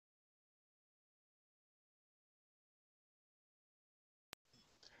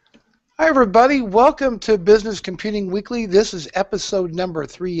Hi, everybody. Welcome to Business Computing Weekly. This is episode number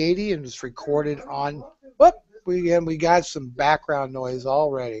 380, and it's recorded on. Whoop! We got some background noise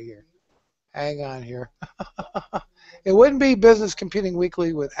already here. Hang on here. It wouldn't be Business Computing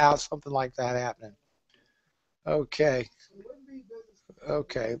Weekly without something like that happening. Okay.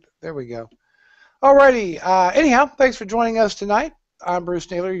 Okay. There we go. Alrighty. Anyhow, thanks for joining us tonight. I'm Bruce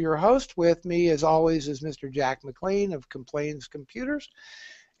Naylor, your host. With me, as always, is Mr. Jack McLean of Complaints Computers.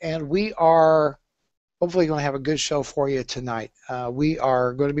 And we are hopefully going to have a good show for you tonight. We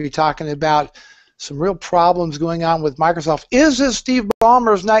are going to be talking about some real problems going on with Microsoft. Is this Steve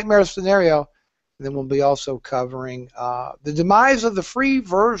Ballmer's nightmare scenario? And then we'll be also covering the demise of the free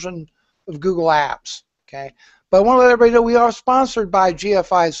version of Google Apps. Okay, but I want to let everybody know we are sponsored by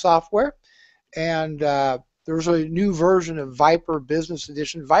GFI Software, and there's a new version of Viper Business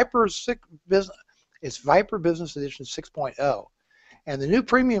Edition. It's Viper Business Edition 6.0. And the new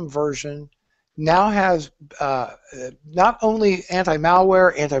premium version now has not only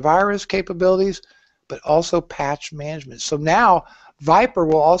anti-malware, antivirus capabilities, but also patch management. So now Viper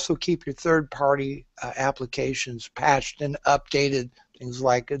will also keep your third-party applications patched and updated, things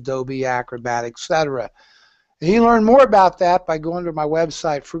like Adobe, Acrobat, etc. And you can learn more about that by going to my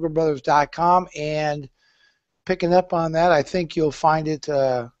website, frugalbrothers.com, and picking up on that. I think you'll find it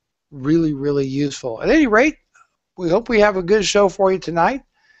really, really useful. At any rate, we hope we have a good show for you tonight.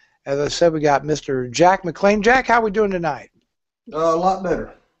 As I said, we got Mr. Jack McLean. Jack, how are we doing tonight? A lot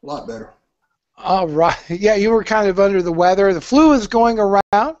better. A lot better. All right. Yeah, you were kind of under the weather. The flu is going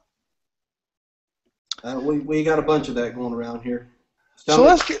around. We got a bunch of that going around here. So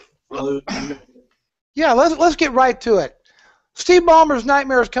let's get let's get right to it. Steve Ballmer's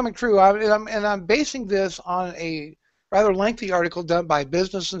nightmare is coming true, and I'm basing this on a rather lengthy article done by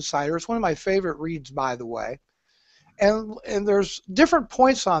Business Insider. It's one of my favorite reads, by the way. And there's different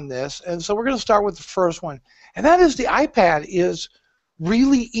points on this, and so we're going to start with the first one, and that is the iPad is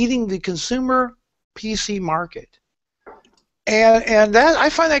really eating the consumer PC market, and that I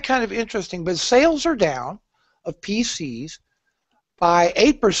find that kind of interesting. But sales are down of PCs by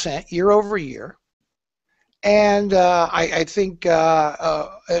 8% year over year, and I think in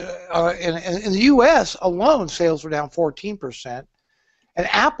the U.S. alone, sales were down 14%. And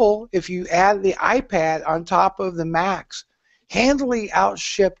Apple, if you add the iPad on top of the Macs, handily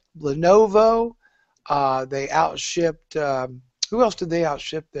outshipped Lenovo. They outshipped, who else did they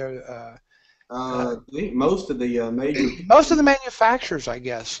outship there? I think most of the major... Most of the manufacturers, I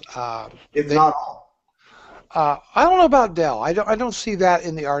guess. If not all. I don't know about Dell. I don't see that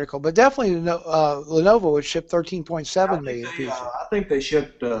in the article, but definitely Lenovo would ship 13.7 million pieces. I think they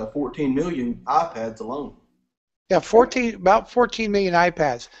shipped 14 million iPads alone. Yeah, about 14 million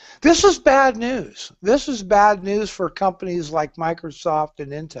iPads. This is bad news. This is bad news for companies like Microsoft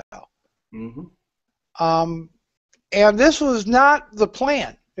and Intel. Mm-hmm. And this was not the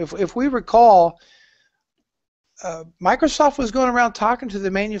plan. If we recall, Microsoft was going around talking to the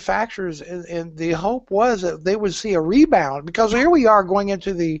manufacturers, and the hope was that they would see a rebound, because here we are going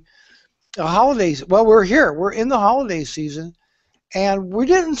into the holidays. Well, we're here. We're in the holiday season. And we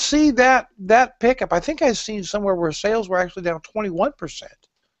didn't see that pickup. I think I've seen somewhere where sales were actually down 21%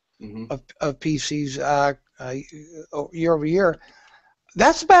 of PCs year over year.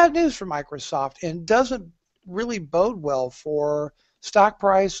 That's bad news for Microsoft, and doesn't really bode well for stock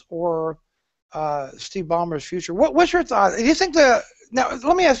price or Steve Ballmer's future. What's your thought? Do you think now?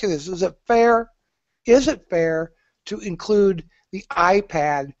 Let me ask you this: Is it fair to include the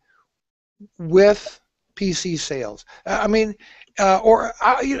iPad with PC sales? I mean.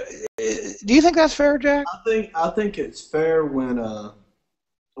 Do you think that's fair, Jack? I think it's fair when an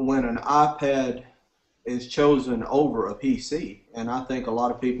iPad is chosen over a PC, and I think a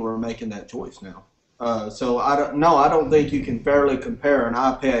lot of people are making that choice now. So I don't think you can fairly compare an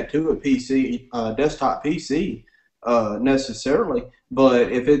iPad to a PC, desktop PC, necessarily.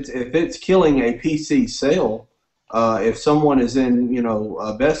 But if it's killing a PC sale. If someone is in,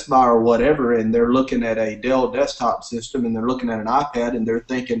 Best Buy or whatever, and they're looking at a Dell desktop system, and they're looking at an iPad, and they're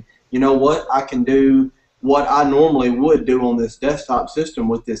thinking, you know what, I can do what I normally would do on this desktop system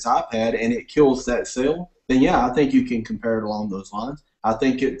with this iPad, and it kills that sale, then yeah, I think you can compare it along those lines. I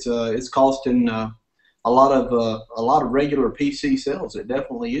think it's costing a lot of regular PC sales. It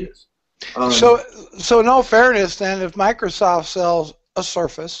definitely is. So in all fairness, then, if Microsoft sells a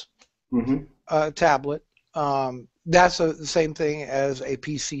Surface tablet, that's the same thing as a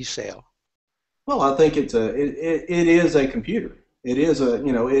PC sale. Well, I think it is a computer. It is a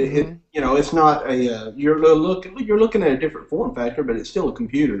it's not a you're looking at a different form factor, but it's still a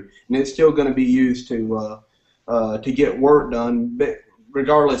computer, and it's still going to be used to get work done.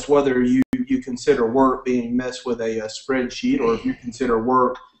 regardless whether you consider work being messed with a spreadsheet, or if you consider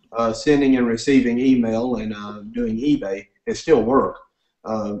work sending and receiving email and doing eBay, it's still work.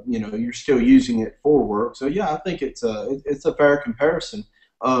 You're still using it for work. So yeah, I think it's a fair comparison.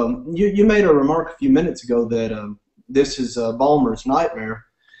 You made a remark a few minutes ago that this is Ballmer's nightmare.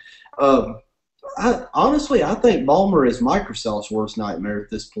 Honestly, I think Ballmer is Microsoft's worst nightmare at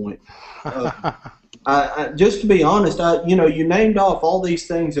this point. Just to be honest, you named off all these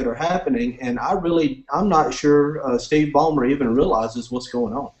things that are happening, and I'm not sure Steve Ballmer even realizes what's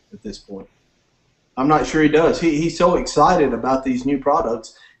going on at this point. I'm not sure he does. He's so excited about these new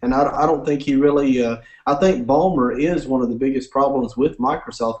products, and I don't think he really. I think Ballmer is one of the biggest problems with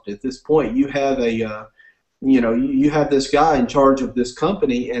Microsoft at this point. You have you have this guy in charge of this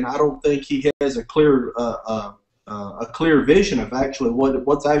company, and I don't think he has a clear vision of actually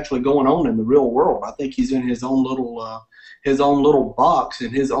what's actually going on in the real world. I think he's in his own little box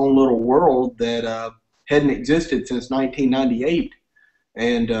in his own little world that hadn't existed since 1998,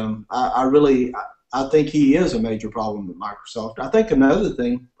 and I think he is a major problem with Microsoft. I think another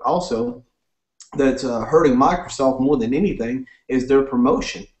thing also that's hurting Microsoft more than anything is their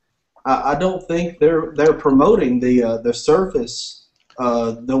promotion. I don't think they're promoting the Surface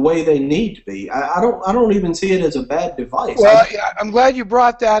the way they need to be. I don't even see it as a bad device. Well, I'm glad you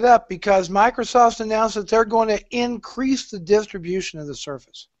brought that up, because Microsoft announced that they're going to increase the distribution of the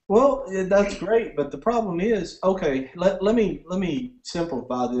Surface. Well, that's great, but the problem is, okay, let me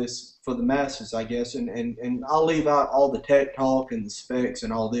simplify this for the masses, I guess, and I'll leave out all the tech talk and the specs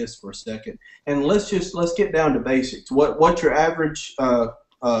and all this for a second, and let's get down to basics. What your average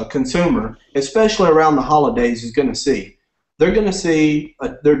consumer, especially around the holidays, is going to see. They're going to see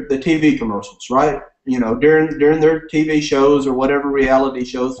the TV commercials, right? During their TV shows or whatever reality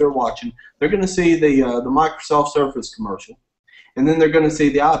shows they're watching, they're going to see the Microsoft Surface commercial. And then they're going to see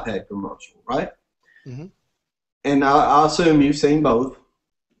the iPad commercial, right? Mm-hmm. And I assume you've seen both.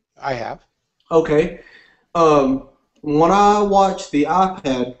 I have. Okay. When I watch the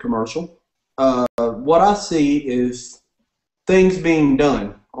iPad commercial, what I see is things being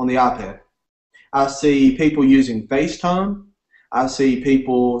done on the iPad. I see people using FaceTime. I see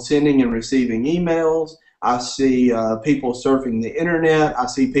people sending and receiving emails. I see people surfing the internet. I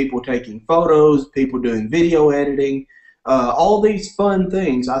see people taking photos, people doing video editing. All these fun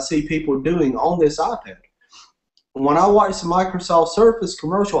things I see people doing on this iPad. When I watch the Microsoft Surface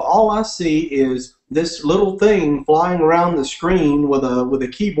commercial, all I see is this little thing flying around the screen with a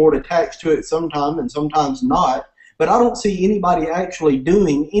keyboard attached to it sometimes and sometimes not. But I don't see anybody actually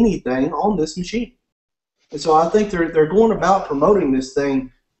doing anything on this machine. And so I think they're going about promoting this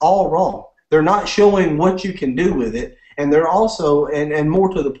thing all wrong. They're not showing what you can do with it. And they're also, and more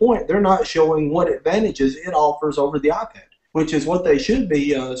to the point, they're not showing what advantages it offers over the iPad, which is what they should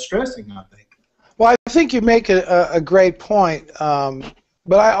be stressing, I think. Well, I think you make a great point,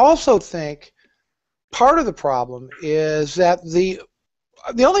 but I also think part of the problem is that the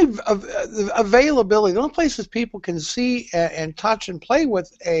only availability, the only places people can see and touch and play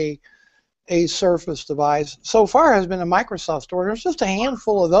with a Surface device so far has been a Microsoft store. There's just a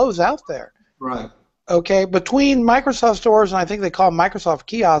handful of those out there. Right. Okay, between Microsoft stores and I think they call them Microsoft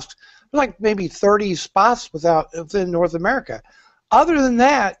kiosks, there's like maybe 30 spots within North America. Other than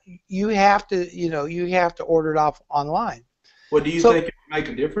that, you have to order it off online. Well, do you think it would make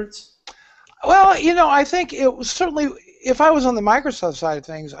a difference? Well, I think it was certainly, if I was on the Microsoft side of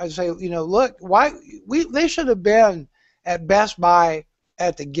things, I'd say, look, they should have been at Best Buy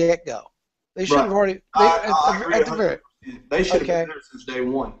at the get-go. They should have already. They should have been there since day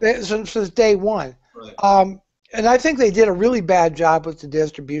one. Since day one. Right. And I think they did a really bad job with the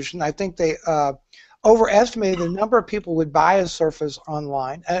distribution. I think they overestimated the number of people who would buy a Surface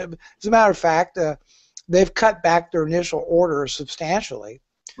online. As a matter of fact, they've cut back their initial orders substantially.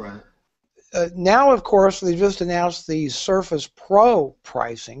 Right. Now, of course, they just announced the Surface Pro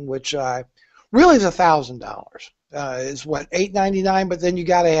pricing, which really is $1,000. Is what, $899, but then you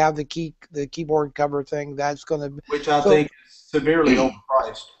got to have the keyboard cover thing. That's going to, which I think is severely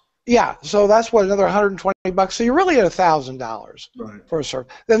overpriced. Yeah, so that's what, another $120. So you're really at $1,000 for a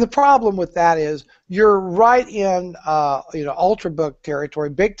Surface. Then the problem with that is you're right in ultrabook territory,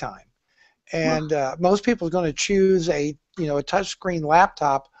 big time, and most people are going to choose a touchscreen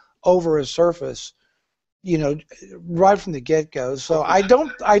laptop over a Surface, right from the get-go. So I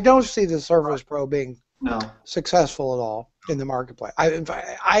don't see the Surface Pro being successful at all in the marketplace.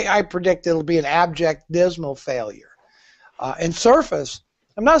 I predict it'll be an abject, dismal failure. And Surface,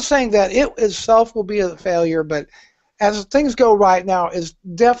 I'm not saying that it itself will be a failure, but as things go right now, it's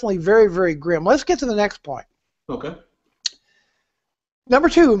definitely very, very grim. Let's get to the next point. Okay. Number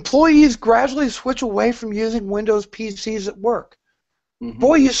two, employees gradually switch away from using Windows PCs at work. Mm-hmm.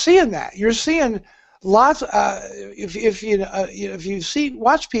 Boy, you're seeing that. You're seeing lots. If you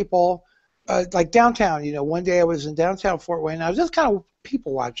watch people like downtown. One day I was in downtown Fort Wayne. I was just kind of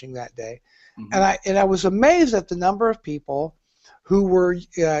people watching that day, and I was amazed at the number of people who were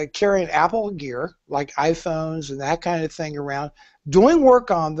carrying Apple gear like iPhones and that kind of thing around, doing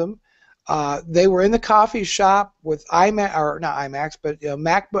work on them. They were in the coffee shop with MacBook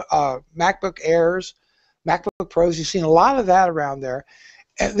Airs, MacBook Pros. You've seen a lot of that around there.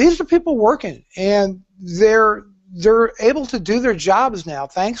 And these are people working, and they're able to do their jobs now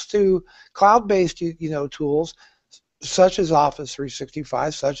thanks to cloud-based tools such as Office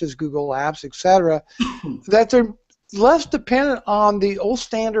 365, such as Google Apps, etc. That they're less dependent on the old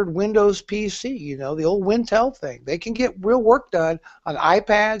standard Windows PC, the old Wintel thing. They can get real work done on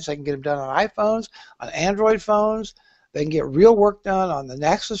iPads. They can get them done on iPhones, on Android phones. They can get real work done on the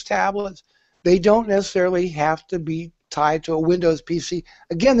Nexus tablets. They don't necessarily have to be tied to a Windows PC.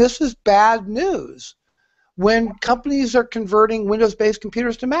 Again, this is bad news when companies are converting Windows-based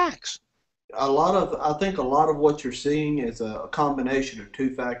computers to Macs. I think a lot of what you're seeing is a combination of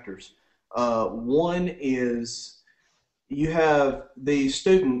two factors. One is you have the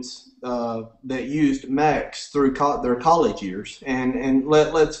students that used Macs through their college years, and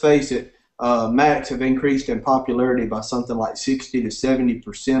let's face it, Macs have increased in popularity by something like 60 to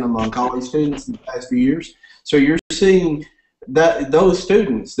 70% among college students in the past few years. So you're seeing that those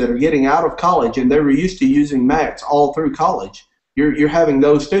students that are getting out of college and they were used to using Macs all through college, you're having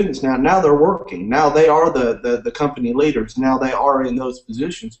those students now they're working. Now they are the company leaders. Now they are in those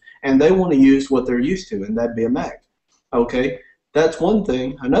positions, and they want to use what they're used to, and that'd be a Mac. Okay, that's one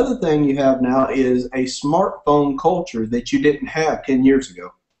thing. Another thing you have now is a smartphone culture that you didn't have 10 years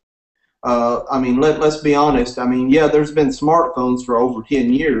ago. Let's be honest. Yeah, there's been smartphones for over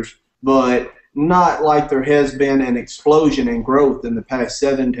 10 years, but not like there has been an explosion in growth in the past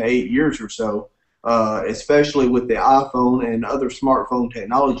 7 to 8 years or so, especially with the iPhone and other smartphone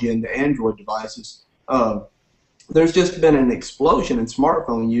technology and the Android devices. There's just been an explosion in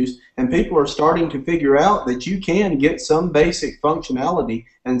smartphone use, and people are starting to figure out that you can get some basic functionality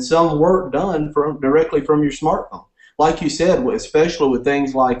and some work done directly from your smartphone. Like you said, especially with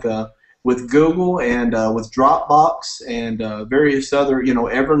things like with Google and with Dropbox and various other,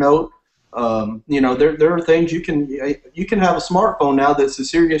 Evernote. There are things you can have a smartphone now that's a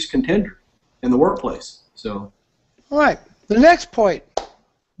serious contender in the workplace. So, all right. The next point: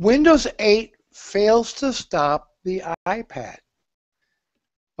 Windows 8 fails to stop the iPad.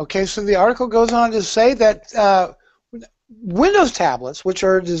 Okay, so the article goes on to say that Windows tablets, which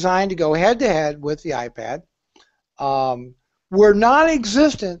are designed to go head-to-head with the iPad, were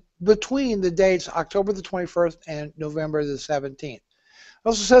non-existent between the dates October the 21st and November the 17th. It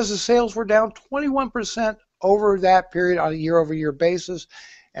also says the sales were down 21% over that period on a year-over-year basis,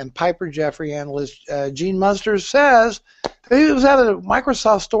 and Piper Jaffray analyst Gene Munster says that he was at a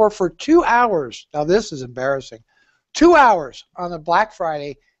Microsoft store for 2 hours. Now this is embarrassing. 2 hours on a Black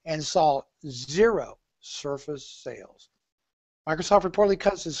Friday and saw 0 Surface sales. Microsoft reportedly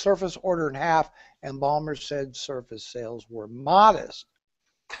cuts its Surface order in half, and Ballmer said Surface sales were modest.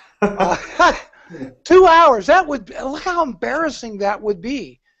 2 hours. Look how embarrassing that would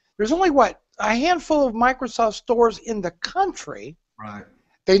be. There's only a handful of Microsoft stores in the country. Right.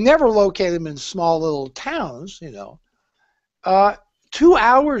 They never locate them in small little towns, 2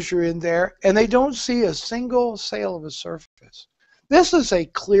 hours you're in there, and they don't see a single sale of a Surface. This is a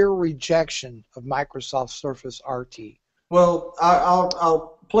clear rejection of Microsoft Surface RT. Well,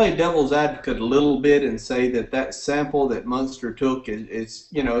 I'll play devil's advocate a little bit and say that sample that Munster took is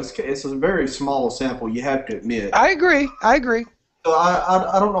it's a very small sample. You have to admit. I agree. So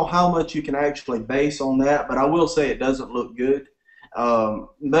I don't know how much you can actually base on that, but I will say it doesn't look good.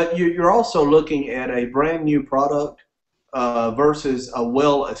 But you're also looking at a brand new product versus a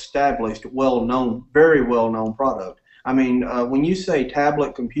well-established, very well-known product. When you say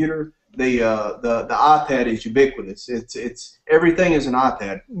tablet computer, the iPad is ubiquitous. It's everything is an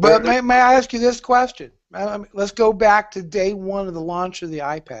iPad. But may I ask you this question? Let's go back to day one of the launch of the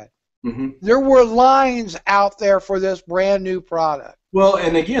iPad. Mm-hmm. There were lines out there for this brand new product. Well,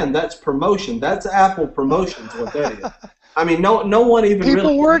 and again, that's promotion. That's Apple promotions. What that is. No one even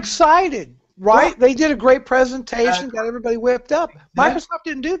people were excited, right? Well, they did a great presentation, got everybody whipped up. Microsoft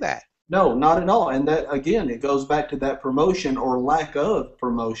didn't do that. No, not at all. And that, again, it goes back to that promotion or lack of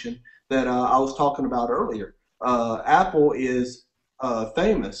promotion that I was talking about earlier. Apple is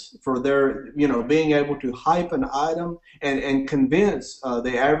famous for their, being able to hype an item and convince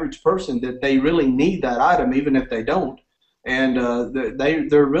the average person that they really need that item, even if they don't. and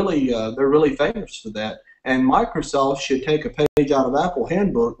they're really famous for that. And Microsoft should take a page out of Apple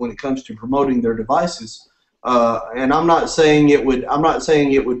Handbook when it comes to promoting their devices. And I'm not saying it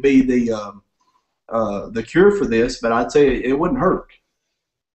would be the cure for this, but I'd say it wouldn't hurt.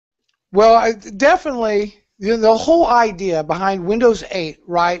 Well, definitely, the whole idea behind Windows 8,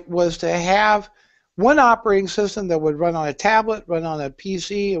 right, was to have one operating system that would run on a tablet, run on a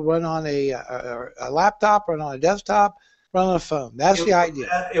PC, run on a laptop, run on a desktop, run on a phone. That's the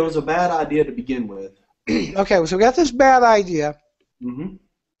idea. It was a bad idea to begin with. Okay, so we got this bad idea. Mm-hmm.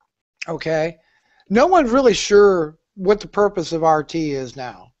 Okay. No one's really sure what the purpose of RT is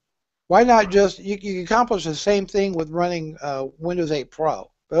now. Why not just, you can accomplish the same thing with running Windows 8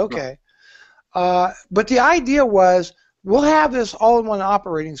 Pro, but okay. But the idea was, we'll have this all-in-one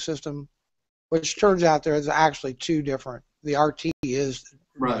operating system, which turns out there is actually two different. The RT is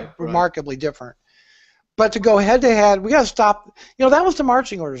remarkably different. But to go head-to-head, we got to stop. That was the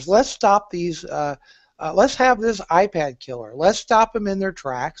marching orders. Let's stop these. Let's have this iPad killer. Let's stop them in their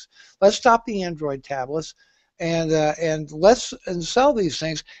tracks. Let's stop the Android tablets, and sell these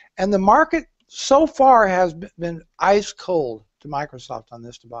things. And the market so far has been ice cold to Microsoft on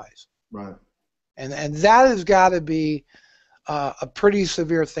this device. Right. And that has got to be a pretty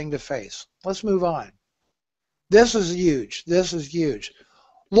severe thing to face. Let's move on. This is huge. This is huge.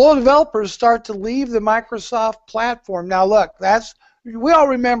 Loyal developers start to leave the Microsoft platform. Now, look, we all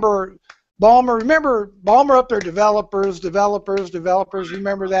remember Ballmer. Remember Ballmer up there, developers.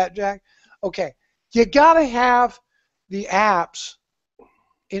 Remember that, Jack? Okay. You got to have the apps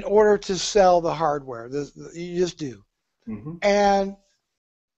in order to sell the hardware. You just do. Mm-hmm. And,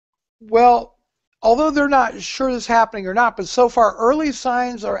 well, although they're not sure this is happening or not, but so far early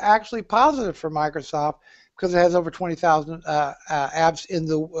signs are actually positive for Microsoft because it has over 20,000 apps in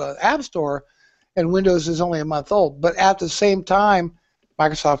the App Store, and Windows is only a month old. But at the same time,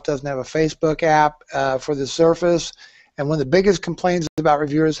 Microsoft doesn't have a Facebook app for the Surface, and one of the biggest complaints about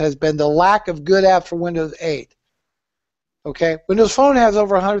reviewers has been the lack of good apps for Windows 8. Okay, Windows Phone has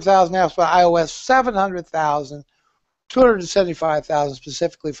over 100,000 apps, but iOS 700,000, 275,000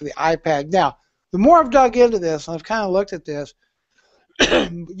 specifically for the iPad. Now, the more I've dug into this, and I've kind of looked at this,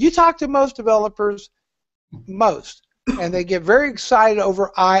 you talk to most developers, and they get very excited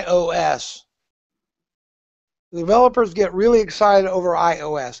over iOS. The developers get really excited over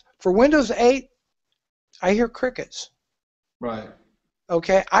iOS. For Windows 8, I hear crickets. Right.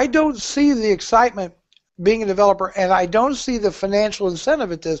 Okay, I don't see the excitement being a developer, and I don't see the financial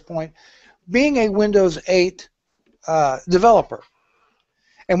incentive at this point being a Windows 8 developer.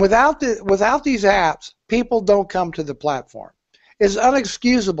 And without these apps, people don't come to the platform. It's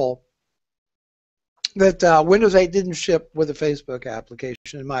unexcusable that Windows 8 didn't ship with a Facebook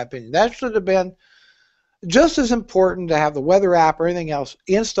application, in my opinion. That should have been just as important to have the weather app or anything else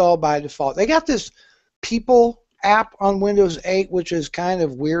installed by default. They got this People app on Windows 8, which is kind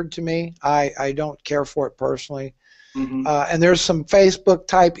of weird to me. I don't care for it personally. Mm-hmm. And there's some Facebook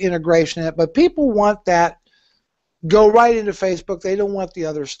type integration in it, but people want that go right into Facebook. They don't want the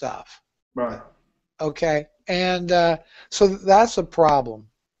other stuff. Right. Okay, and so that's a problem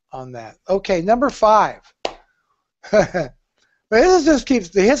on that. Okay, number 5. The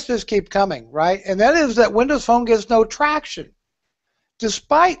hits just keep coming, right? And that is that Windows Phone gets no traction.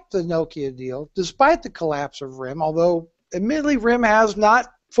 Despite the Nokia deal, despite the collapse of RIM, although admittedly RIM has not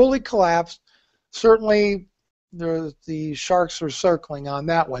fully collapsed, certainly the sharks are circling on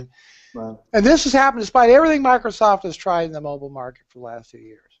that one. Right. And this has happened despite everything Microsoft has tried in the mobile market for the last 2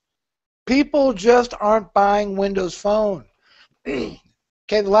 years. People just aren't buying Windows Phone. Okay,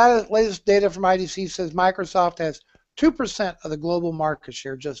 the latest data from IDC says Microsoft has 2% of the global market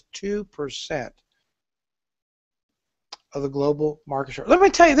share, just 2% of the global market share. Let me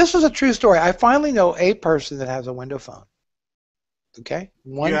tell you, this is a true story. I finally know a person that has a Windows Phone. Okay?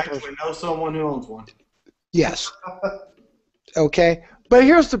 You actually know someone who owns one. Yes. Okay? But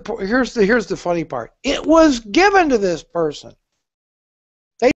here's the funny part. It was given to this person.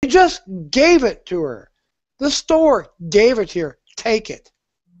 They just gave it to her. The store gave it to her. Take it.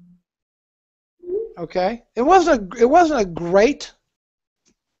 Okay? It wasn't a great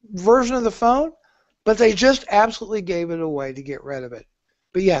version of the phone, but they just absolutely gave it away to get rid of it.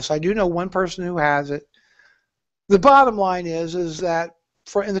 But yes, I do know one person who has it. The bottom line is that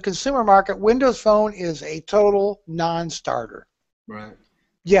in the consumer market, Windows Phone is a total non-starter. Right.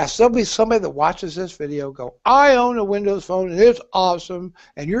 Yes, there'll be somebody that watches this video go, I own a Windows Phone and it's awesome,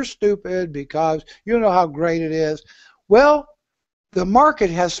 and you're stupid because you don't know how great it is. Well, the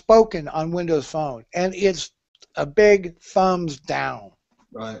market has spoken on Windows Phone, and it's a big thumbs down.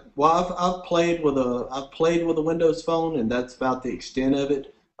 Right. Well, I've played with a Windows phone, and that's about the extent of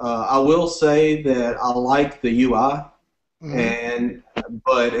it. I will say that I like the UI, Hmm. and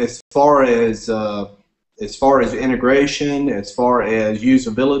but as far as integration, as far as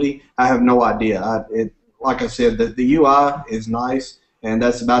usability, I have no idea. Like I said, the UI is nice, and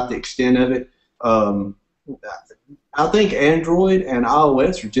that's about the extent of it. Um, I think Android and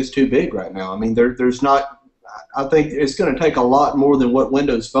iOS are just too big right now. I mean, there's not. I think it's going to take a lot more than what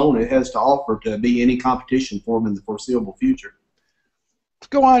Windows Phone it has to offer to be any competition for them in the foreseeable future. Let's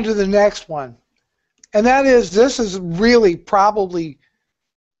go on to the next one. And that is, this is really probably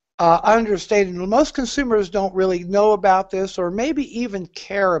understated. Most consumers don't really know about this or maybe even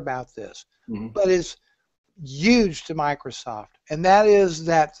care about this, Mm-hmm. but it's huge to Microsoft. And that is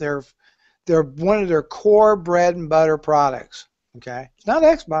that they're one of their core bread and butter products. Okay, it's not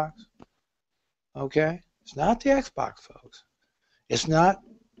Xbox. Okay, it's not the Xbox, folks. It's not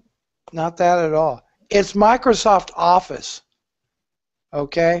that at all. It's Microsoft Office.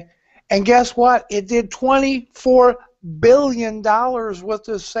 Okay, and guess what? It did $24 billion worth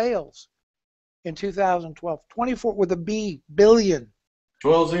of sales in 2012. 24 with a B, billion.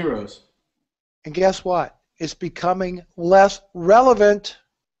 12 zeros. And guess what? It's becoming less relevant,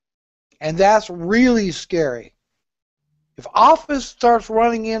 and that's really scary. If Office starts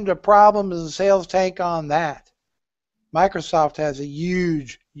running into problems and sales tank on that, Microsoft has a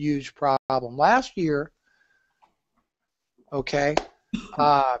huge, huge problem. Last year, okay,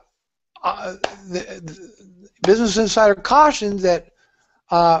 uh, the Business Insider cautioned that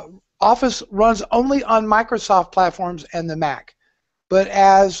Office runs only on Microsoft platforms and the Mac. But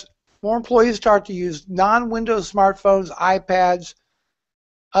as more employees start to use non-Windows smartphones, iPads,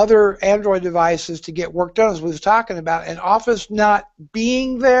 other Android devices to get work done, as we was talking about, and Office not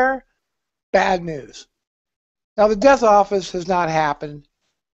being there, bad news. Now, the death of Office has not happened,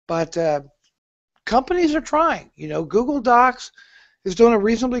 but companies are trying. You know, Google Docs is doing a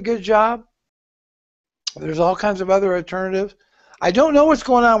reasonably good job. There's all kinds of other alternatives. I don't know what's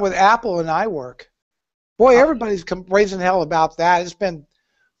going on with Apple and iWork. Boy, everybody's raising hell about that. It's been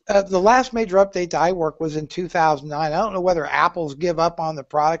the last major update to iWork was in 2009. I don't know whether Apple's give up on the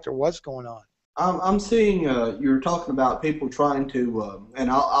product or what's going on. I'm seeing you're talking about people trying to, and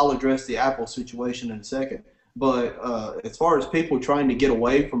I'll address the Apple situation in a second. But as far as people trying to get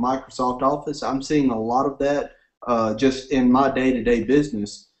away from Microsoft Office, I'm seeing a lot of that just in my day-to-day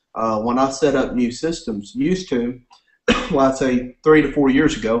business. When I set up new systems, used to, well, I'd say 3 to 4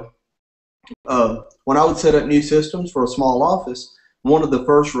 years ago, when I would set up new systems for a small office, one of the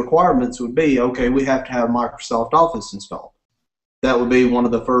first requirements would be, okay, we have to have Microsoft Office installed. That would be one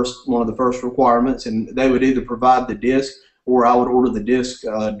of the first requirements, and they would either provide the disk or I would order the disk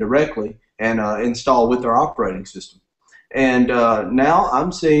directly and install with their operating system. And now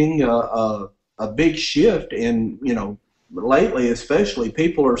I'm seeing a big shift in, lately especially,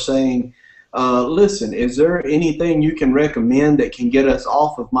 people are saying, listen, is there anything you can recommend that can get us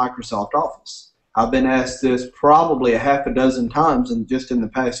off of Microsoft Office? I've been asked this probably a half a dozen times just in the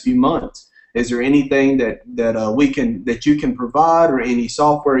past few months. Is there anything that you can provide, or any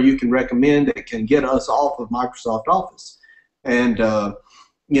software you can recommend that can get us off of Microsoft Office? And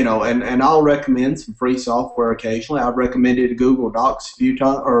and I'll recommend some free software occasionally. I've recommended Google Docs a few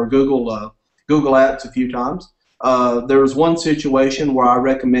times, or Google Apps a few times. There was one situation where I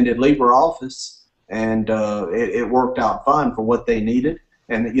recommended LibreOffice, and it worked out fine for what they needed.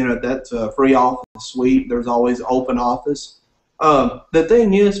 And that's a free Office suite. There's always OpenOffice. The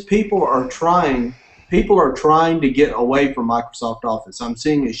thing is, people are trying to get away from Microsoft Office. I'm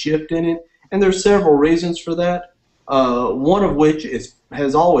seeing a shift in it, and there's several reasons for that. One of which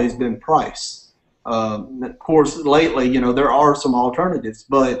has always been price. Of course, lately, there are some alternatives,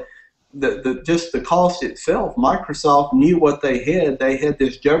 but just the cost itself, Microsoft knew what they had. They had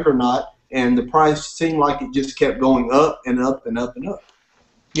this juggernaut, and the price seemed like it just kept going up and up and up and up.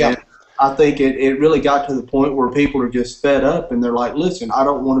 Yeah. And I think it really got to the point where people are just fed up, and they're like, listen, I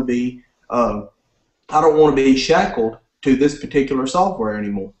don't want to be shackled to this particular software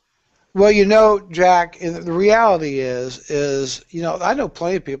anymore. Well, Jack, the reality is, I know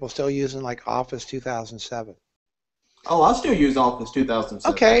plenty of people still using like Office 2007. Oh, I still use Office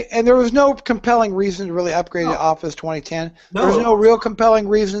 2007. Okay, and there was no compelling reason to really upgrade to Office 2010. No. There's no real compelling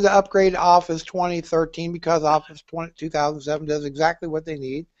reason to upgrade to Office 2013 because Office 2007 does exactly what they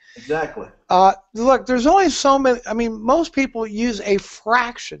need. Exactly. Look, there's only so many. I mean, most people use a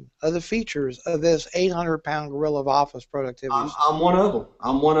fraction of the features of this 800-pound gorilla of Office productivity. I'm one of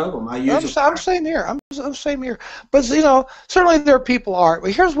them. I use. I'm same here. I'm same here. But certainly there are people are.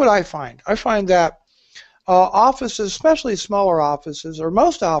 But here's what I find. I find that offices, especially smaller offices, or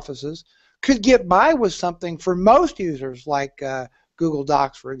most offices, could get by with something for most users, like Google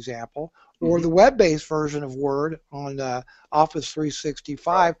Docs, for example, or the web-based version of Word on Office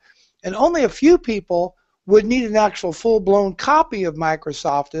 365, and only a few people would need an actual full-blown copy of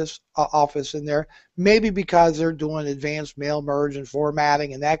Microsoft Office in there, maybe because they're doing advanced mail merge and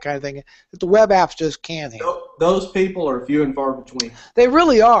formatting and that kind of thing that the web apps just can't handle. Those people are few and far between. They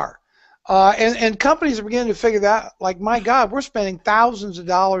really are. And companies are beginning to figure that, like, my God, we're spending thousands of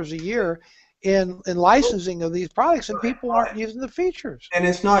dollars a year in licensing of these products, and people aren't using the features. And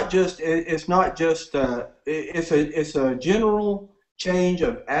it's a general change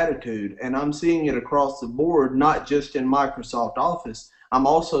of attitude, and I'm seeing it across the board, not just in Microsoft Office. I'm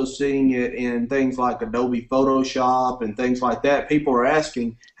also seeing it in things like Adobe Photoshop and things like that. People are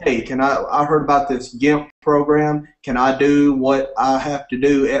asking, hey, I heard about this GIMP program. Can I do what I have to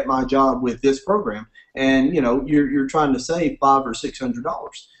do at my job with this program? And you're trying to save $500 or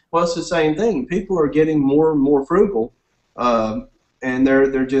 $600. Well, it's the same thing. People are getting more and more frugal, and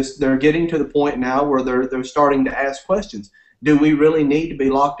they're getting to the point now where they're starting to ask questions. Do we really need to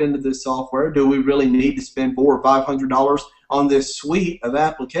be locked into this software? Do we really need to spend $400 or $500 on this suite of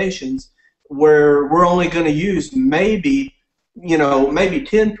applications where we're only going to use maybe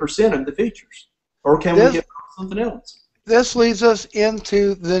 10% of the features? Or can we get something else? This leads us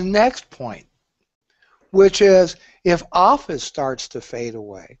into the next point, which is if Office starts to fade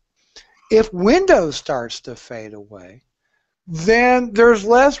away, if Windows starts to fade away, then there's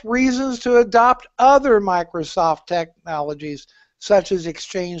less reasons to adopt other Microsoft technologies, such as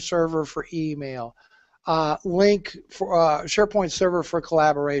Exchange Server for email, Lync for SharePoint Server for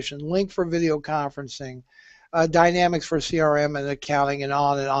collaboration, Lync for video conferencing, Dynamics for CRM and accounting, and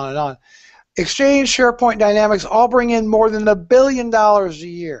on and on and on. Exchange, SharePoint, Dynamics all bring in more than $1 billion a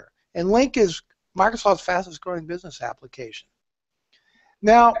year, and Lync is Microsoft's fastest growing business application.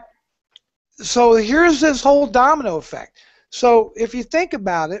 Now, so here's this whole domino effect. So if you think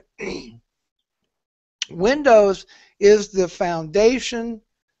about it, Windows is the foundation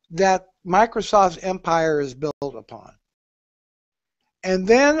that Microsoft's empire is built upon. And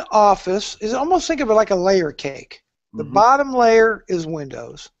then Office is, almost think of it like a layer cake. The bottom layer is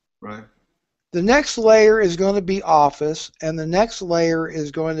Windows. Right. The next layer is going to be Office, and the next layer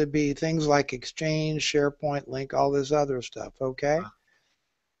is going to be things like Exchange, SharePoint, Lync, all this other stuff, okay? Right.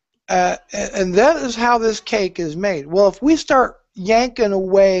 And that is how this cake is made. Well, if we start yanking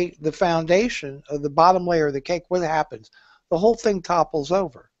away the foundation of the bottom layer of the cake, what happens? The whole thing topples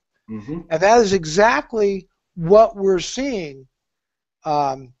over. And that is exactly what we're seeing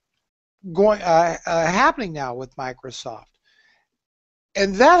happening now with Microsoft.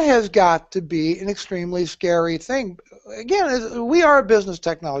 And that has got to be an extremely scary thing. Again, we are a business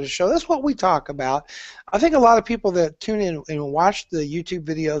technology show. That's what we talk about. I think a lot of people that tune in and watch the YouTube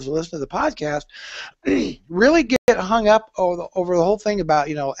videos and listen to the podcast really get hung up over the whole thing about,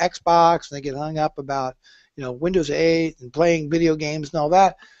 Xbox, and they get hung up about, Windows 8 and playing video games and all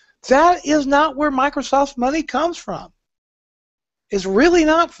that. That is not where Microsoft's money comes from. It's really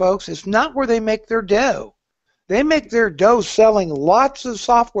not, folks. It's not where they make their dough. They make their dough selling lots of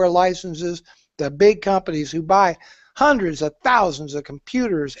software licenses to big companies who buy hundreds of thousands of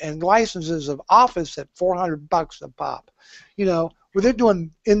computers and licenses of Office at $400 a pop. Where they're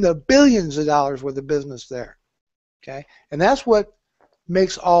doing in the billions of dollars worth of business there. Okay, and that's what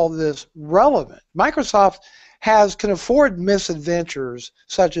makes all this relevant. Microsoft can afford misadventures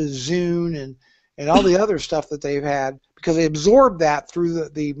such as Zune and all the other stuff that they've had, because they absorb that through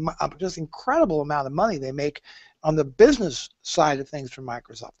the just incredible amount of money they make on the business side of things for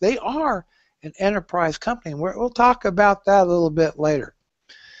Microsoft. They are an enterprise company, and we'll talk about that a little bit later.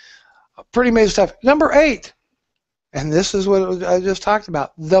 Pretty amazing stuff. Number 8, and this is what I just talked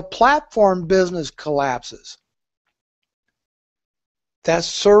about, the platform business collapses. That's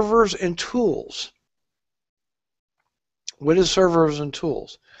servers and tools. What is servers and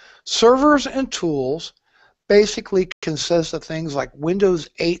tools? Servers and tools basically consist of things like Windows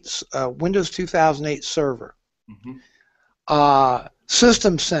 2008 Server,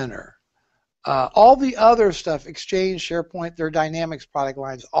 System Center, all the other stuff, Exchange, SharePoint, their Dynamics product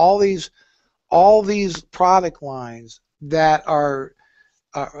lines, all these product lines that are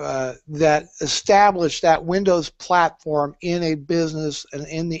that establish that Windows platform in a business and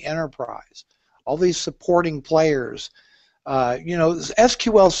in the enterprise. All these supporting players.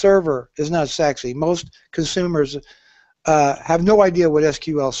 SQL Server is not sexy. Most consumers have no idea what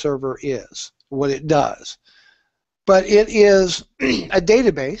SQL Server is, what it does. But it is a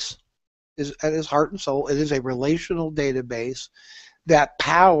database, at its heart and soul. It is a relational database that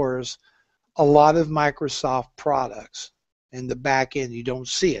powers a lot of Microsoft products in the back end. You don't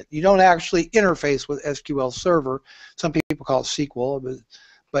see it. You don't actually interface with SQL Server. Some people call it SQL,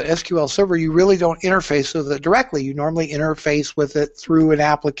 but SQL Server, you really don't interface with it directly. You normally interface with it through an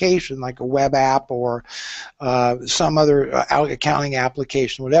application like a web app or some other accounting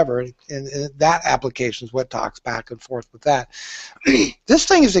application, whatever. And that application is what talks back and forth with that. This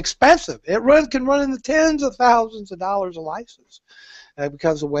thing is expensive. It can run in the tens of thousands of dollars a license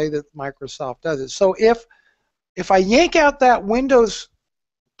because of the way that Microsoft does it. So if I yank out that Windows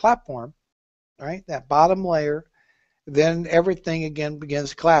platform, right, that bottom layer, then everything again begins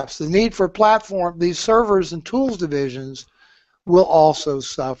to collapse. The need for platform, these servers and tools divisions will also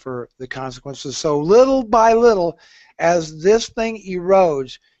suffer the consequences. So little by little, as this thing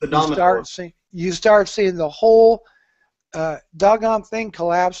erodes, you start seeing the whole doggone thing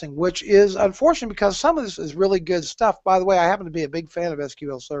collapsing, which is unfortunate because some of this is really good stuff. By the way, I happen to be a big fan of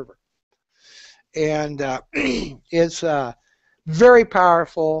SQL Server. And it's very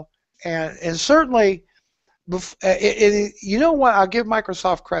powerful, and certainly, you know what? I'll give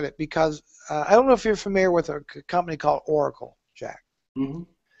Microsoft credit because I don't know if you're familiar with a company called Oracle, Jack. Mm-hmm.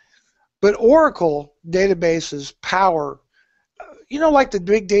 But Oracle databases power, like the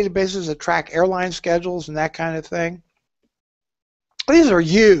big databases that track airline schedules and that kind of thing. These are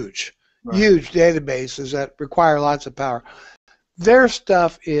huge, huge databases that require lots of power. Their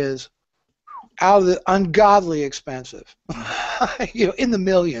stuff is out of the ungodly expensive, in the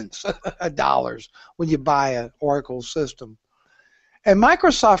millions of dollars when you buy an Oracle system. And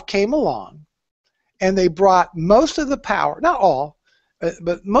Microsoft came along, and they brought most of the power, not all,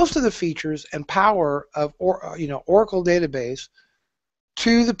 but most of the features and power of Oracle database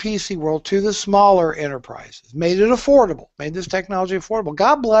to the PC world, to the smaller enterprises, made it affordable, made this technology affordable.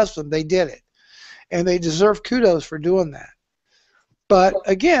 God bless them, they did it, and they deserve kudos for doing that. But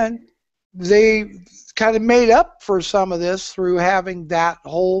again, they kind of made up for some of this through having that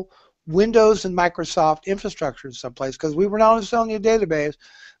whole Windows and Microsoft infrastructure in some place, because we were not only selling you a database,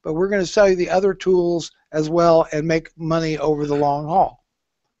 but we're going to sell you the other tools as well and make money over the long haul.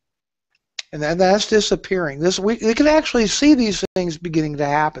 And that's disappearing. We can actually see these things beginning to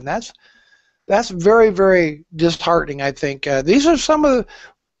happen. That's very, very disheartening, I think. These are some of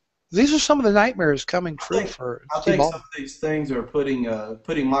the nightmares coming true for I think some of these things are putting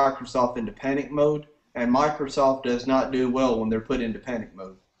Microsoft into panic mode, and Microsoft does not do well when they're put into panic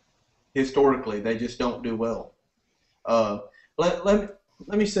mode. Historically, they just don't do well. Let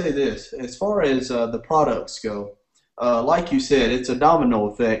me say this. As far as the products go, like you said, it's a domino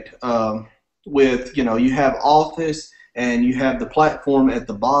effect. With you have Office and you have the platform at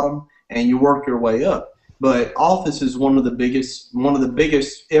the bottom, and you work your way up. But Office is one of the biggest,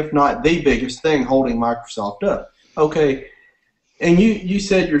 if not the biggest thing holding Microsoft up. Okay, and you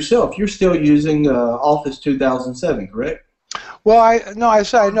said yourself you're still using Office 2007, correct? Well, I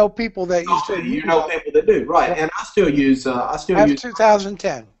said I know people that used to. You know people that do, right? And I still use. I use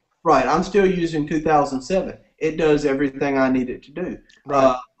 2010. Right, I'm still using 2007. It does everything I need it to do.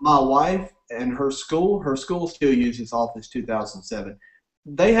 Right. My wife and her school still uses Office 2007.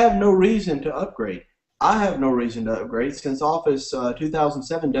 They have no reason to upgrade. I have no reason to upgrade since Office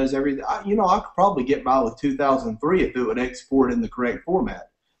 2007 does everything. I could probably get by with 2003 if it would export in the correct format.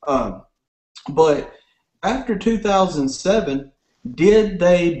 But after 2007, did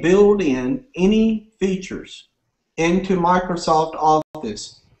they build in any features into Microsoft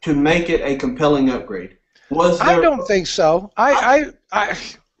Office to make it a compelling upgrade? I don't think so.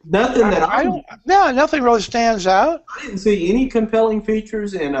 Nothing really stands out. I didn't see any compelling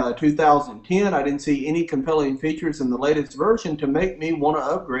features in 2010. I didn't see any compelling features in the latest version to make me want to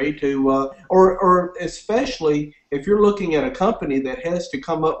upgrade to, or especially if you're looking at a company that has to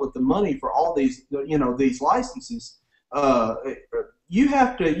come up with the money for all these, these licenses. You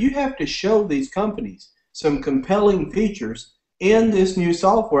have to show these companies some compelling features in this new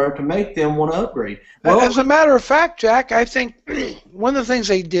software to make them want to upgrade. Well, as a matter of fact, Jack, I think one of the things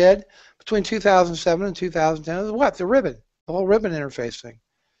they did between 2007 and 2010 is what? The ribbon, the whole ribbon interface thing.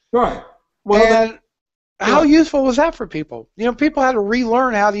 Right. Well, how useful was that for people? People had to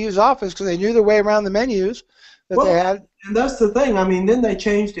relearn how to use Office because they knew their way around the menus that they had. And that's the thing. I mean, then they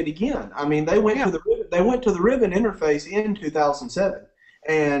changed it again. I mean, they went to the ribbon interface in 2007.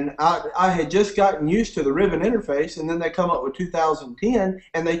 And I had just gotten used to the ribbon interface, and then they come up with 2010,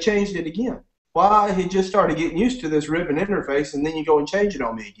 and they changed it again. Well, I had just started getting used to this ribbon interface, and then you go and change it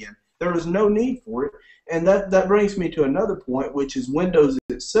on me again. There was no need for it. And that brings me to another point, which is Windows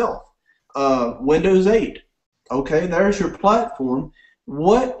itself. Windows 8. Okay, there's your platform.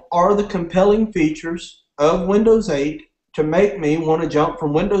 What are the compelling features of Windows 8 to make me want to jump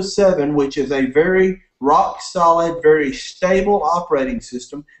from Windows 7, which is a very rock solid, very stable operating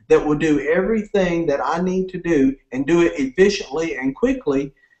system that will do everything that I need to do and do it efficiently and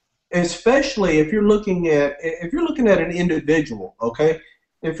quickly, especially if you're looking at an individual, okay?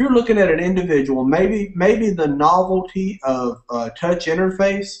 If you're looking at an individual, maybe the novelty of a touch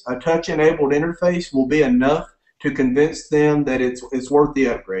interface, a touch-enabled interface, will be enough to convince them that it's worth the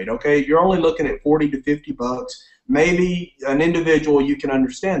upgrade. Okay, you're only looking at $40 to $50. Maybe an individual, you can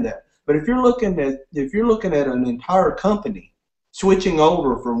understand that. But if you're looking at an entire company switching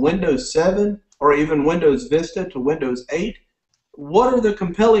over from Windows 7 or even Windows Vista to Windows 8, what are the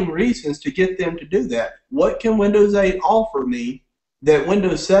compelling reasons to get them to do that? What can Windows 8 offer me that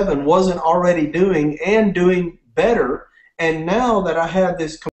Windows 7 wasn't already doing and doing better? And now that I have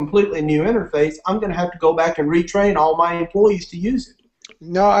this completely new interface, I'm going to have to go back and retrain all my employees to use it.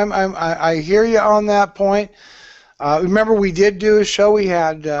 No, I hear you on that point. Remember, we did do a show. We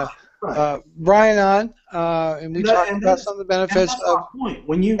had Brian on, and we talked about some of the benefits of.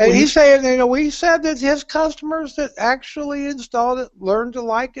 Point. He's saying, we said that his customers that actually installed it learned to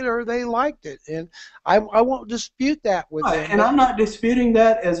like it, or they liked it, and I won't dispute that with him. And I'm not disputing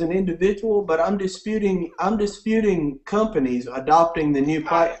that as an individual, but I'm disputing companies adopting the new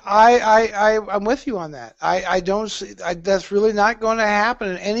platform. I'm with you on that. I don't see that's really not going to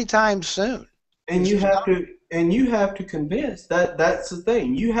happen anytime soon. And you have to convince that's the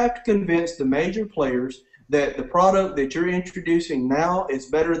thing. You have to convince the major players that the product that you're introducing now is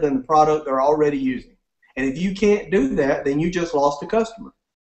better than the product they're already using. And if you can't do that, then you just lost a customer.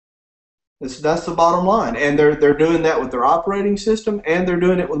 That's the bottom line. And they're doing that with their operating system, and they're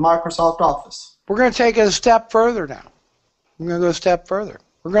doing it with Microsoft Office. We're going to take it a step further now. We're going to go a step further.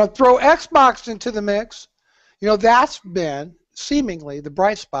 We're going to throw Xbox into the mix. That's been seemingly the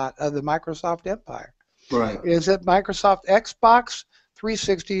bright spot of the Microsoft empire. Right. Is that Microsoft Xbox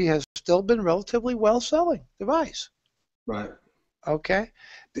 360 has still been relatively well-selling device. Right. Okay.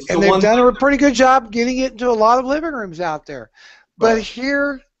 And they've done a pretty good job getting it into a lot of living rooms out there. But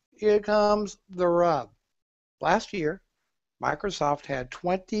here comes the rub. Last year, Microsoft had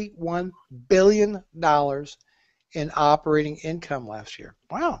 $21 billion in operating income last year.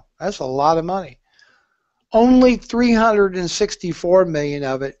 Wow, that's a lot of money. Only $364 million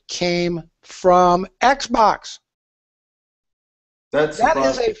of it came from Xbox. That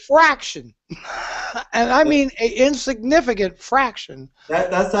is a fraction, and I mean an insignificant fraction.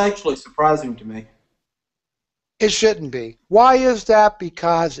 That's actually surprising to me. It shouldn't be. Why is that?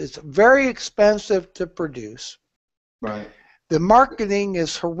 Because it's very expensive to produce. Right. The marketing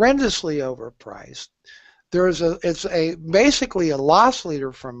is horrendously overpriced. It's basically a loss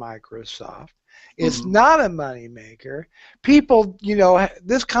leader from Microsoft. It's not a money maker. People,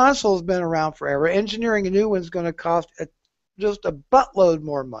 this console has been around forever. Engineering a new one's going to cost just a buttload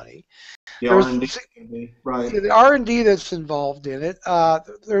more money. The R&D, right? The R&D that's involved in it.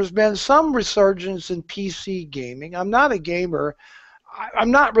 There's been some resurgence in PC gaming. I'm not a gamer.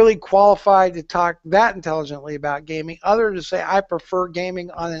 I'm not really qualified to talk that intelligently about gaming, other than to say I prefer gaming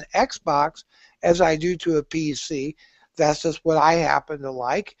on an Xbox as I do to a PC. That's just what I happen to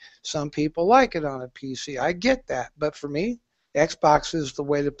like. Some people like it on a PC. I get that. But for me, Xbox is the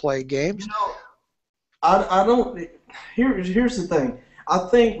way to play games. I don't. Here's the thing. I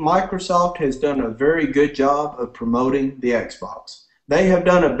think Microsoft has done a very good job of promoting the Xbox. They have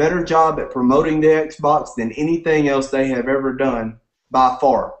done a better job at promoting the Xbox than anything else they have ever done by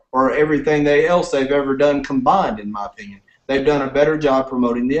far, or everything else they've ever done combined, in my opinion. They've done a better job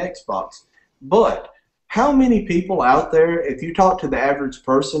promoting the Xbox. But how many people out there, if you talk to the average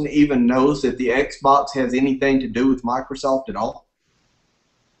person, even knows that the Xbox has anything to do with Microsoft at all?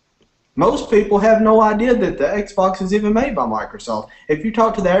 Most people have no idea that the Xbox is even made by Microsoft. If you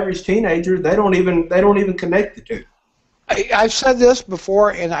talk to the average teenager, they don't even connect the two. I've said this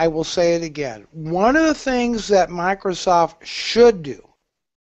before, and I will say it again. One of the things that Microsoft should do,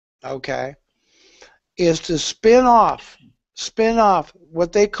 okay, is to spin off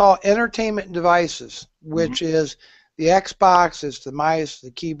what they call entertainment devices, which is the Xbox, it's the mice,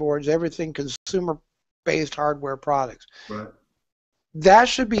 the keyboards, everything consumer-based hardware products. Right. That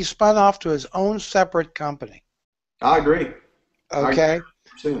should be spun off to its own separate company. I agree. Okay.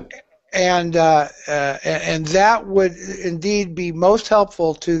 I agree. And that would indeed be most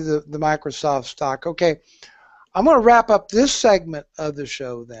helpful to the Microsoft stock. Okay, I'm going to wrap up this segment of the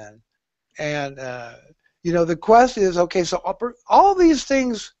show then. And, the question is, okay, so all these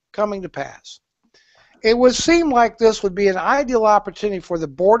things coming to pass, it would seem like this would be an ideal opportunity for the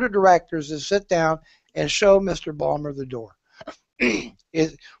board of directors to sit down and show Mr. Ballmer the door.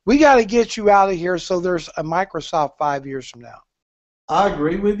 We got to get you out of here so there's a Microsoft 5 years from now. I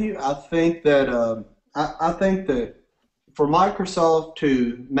agree with you. I think that for Microsoft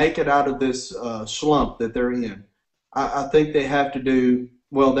to make it out of this slump that they're in, I think they have to do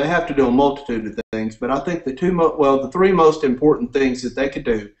well. They have to do a multitude of things, but I think the three most important things that they could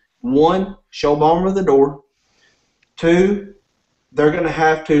do: one, show Ballmer the door; two, they're going to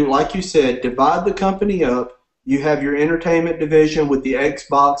have to, like you said, divide the company up. You have your entertainment division with the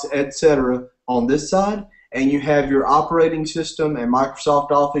Xbox, etc., on this side, and you have your operating system and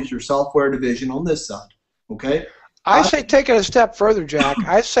Microsoft Office, your software division, on this side. Okay? I say take it a step further, Jack.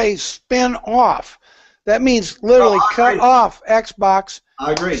 I say spin off. That means literally cut off Xbox.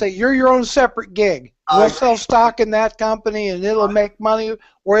 I agree. Say you're your own separate gig. We'll sell stock in that company, and it'll make money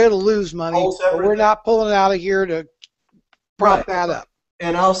or it'll lose money. But we're not pulling out of here to prop that up.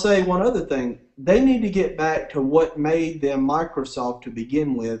 And I'll say one other thing. They need to get back to what made them Microsoft to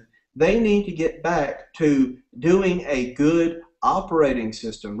begin with. They need to get back to doing a good operating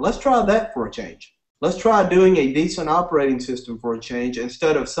system. Let's try that for a change. Let's try doing a decent operating system for a change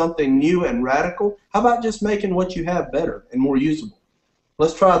instead of something new and radical. How about just making what you have better and more usable?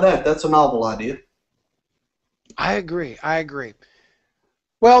 Let's try that. That's a novel idea. I agree.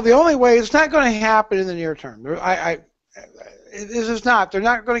 Well, the only way, it's not going to happen in the near term. This is not. They're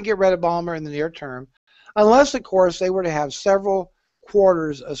not going to get rid of Ballmer in the near term, unless, of course, they were to have several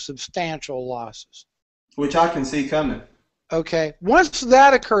quarters of substantial losses. Which I can see coming. Okay. Once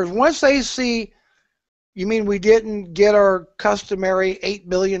that occurs, once they see, you mean we didn't get our customary $8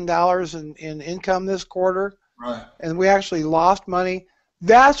 billion in income this quarter? Right. And we actually lost money,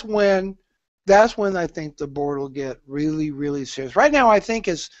 that's when I think the board will get really, really serious. Right now, I think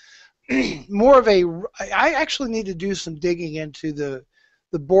it's more of I actually need to do some digging into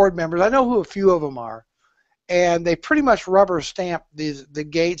the board members. I know who a few of them are, and they pretty much rubber stamp the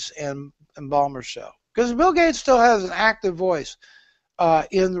Gates and Ballmer show, because Bill Gates still has an active voice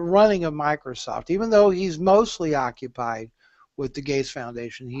in the running of Microsoft, even though he's mostly occupied with the Gates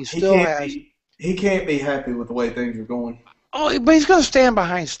Foundation. He can't be happy with the way things are going. Oh, but he's going to stand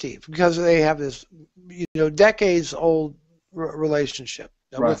behind Steve because they have this, decades-old relationship.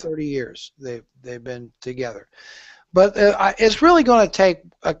 Over 30 years they've been together. But it's really going to take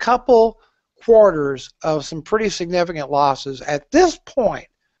a couple quarters of some pretty significant losses at this point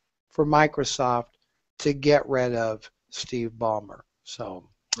for Microsoft to get rid of Steve Ballmer. So,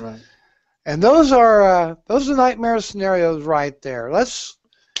 and those are nightmare scenarios right there.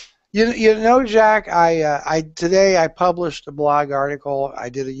 Jack, today I published a blog article. I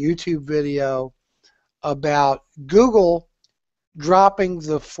did a YouTube video about Google dropping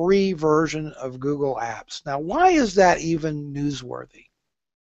the free version of Google Apps. Now, why is that even newsworthy?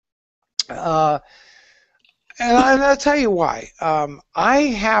 And I'll tell you why. I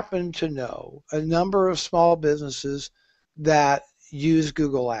happen to know a number of small businesses that use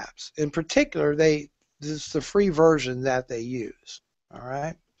Google Apps. In particular, this is the free version that they use. All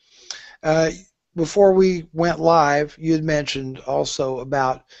right. Before we went live, you had mentioned also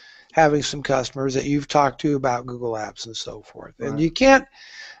about having some customers that you've talked to about Google Apps and so forth. And you can't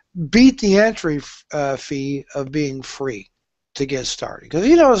beat the entry fee of being free to get started. Because,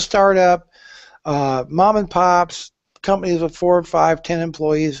 a startup, mom and pops, companies with 4, 5, 10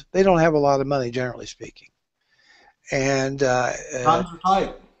 employees, they don't have a lot of money, generally speaking. And times are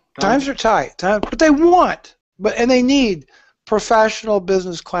tight. Times are tight. But they need professional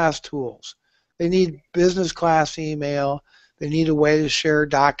business class tools. They need business class email. They need a way to share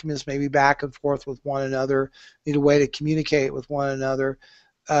documents, maybe back and forth with one another. Need a way to communicate with one another.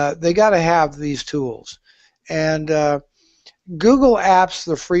 They got to have these tools. And Google Apps,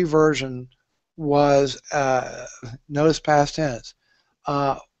 the free version, was notice past tense,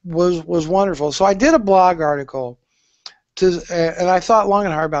 was wonderful. So I did a blog article, and I thought long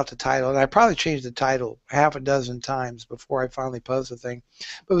and hard about the title, and I probably changed the title half a dozen times before I finally posted the thing.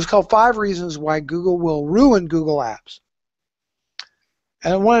 But it was called 5 Reasons Why Google Will Ruin Google Apps.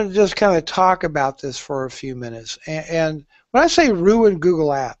 And I wanted to just kind of talk about this for a few minutes. And when I say ruin Google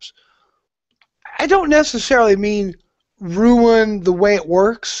Apps, I don't necessarily mean ruin the way it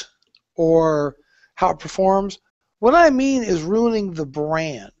works or how it performs. What I mean is ruining the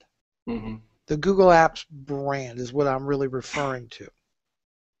brand. Mm-hmm. The Google Apps brand is what I'm really referring to.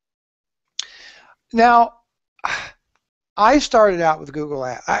 Now, I started out with Google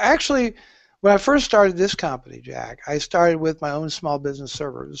Apps. When I first started this company, Jack, I started with my own small business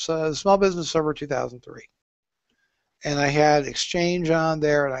server. It was Small Business Server 2003. And I had Exchange on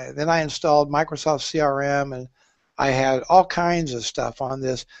there, and then I installed Microsoft CRM, and I had all kinds of stuff on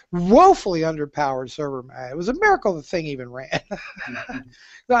this woefully underpowered server. It was a miracle the thing even ran.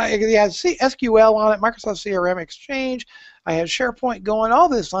 I had SQL on it, Microsoft CRM Exchange. I had SharePoint going, all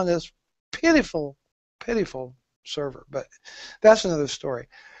this on this pitiful server. But that's another story.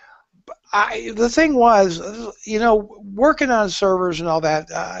 The thing was, working on servers and all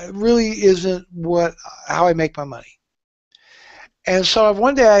that really isn't how I make my money. And so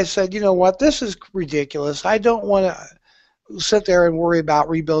one day I said, you know what, this is ridiculous. I don't want to sit there and worry about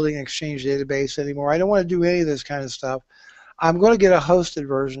rebuilding Exchange database anymore. I don't want to do any of this kind of stuff. I'm going to get a hosted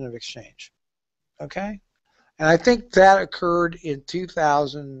version of Exchange. Okay? And I think that occurred in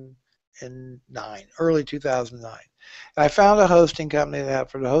 2009, early 2009. And I found a hosting company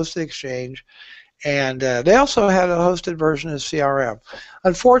for the hosted Exchange, and they also had a hosted version of CRM.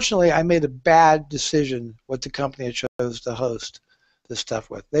 Unfortunately, I made a bad decision what the company I chose to host this stuff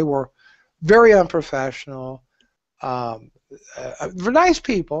with. They were very unprofessional, nice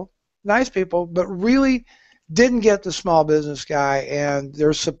people, but really didn't get the small business guy, and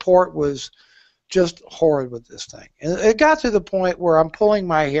their support was just horrid with this thing. And it got to the point where I'm pulling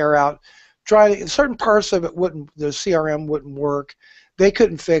my hair out, certain parts of it the CRM wouldn't work. They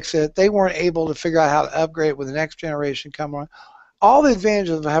couldn't fix it. They weren't able to figure out how to upgrade it with the next generation come on. All the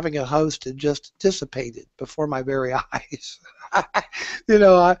advantages of having it hosted just dissipated before my very eyes.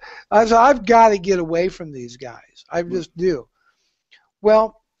 I've got to get away from these guys. I just do.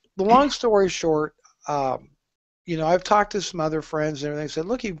 Well, the long story short, I've talked to some other friends and they said,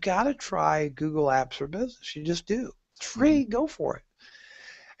 look, you've got to try Google Apps for Business. You just do. It's free. Go for it.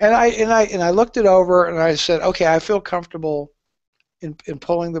 And I looked it over and I said, okay, I feel comfortable in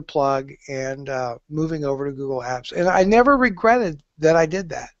pulling the plug and moving over to Google Apps. And I never regretted that I did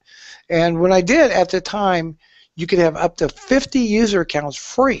that. And when I did, at the time, you could have up to 50 user accounts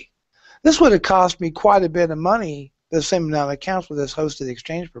free. This would have cost me quite a bit of money, the same amount of accounts with this hosted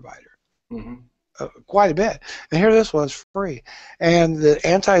Exchange provider. Mm-hmm. Quite a bit. And here this was free. And the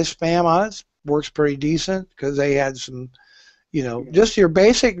anti-spam on it works pretty decent because they had some, just your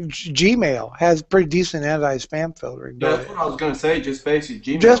basic Gmail has pretty decent anti-spam filtering. Yeah, that's what I was going to say, just basic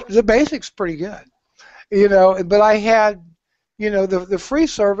Gmail. Just the basics pretty good. But I had, the free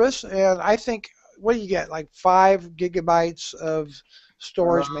service, and I think, what do you get, like 5 gigabytes of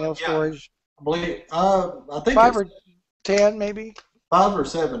storage, mail storage? I believe, I think 5 or 10 maybe? 5 or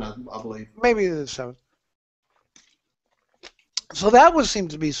 7, I believe. Maybe it is 7. So that seemed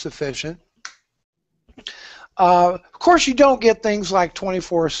to be sufficient. Of course, you don't get things like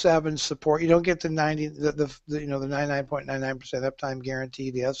 24/7 support. You don't get the 99.99% uptime guarantee,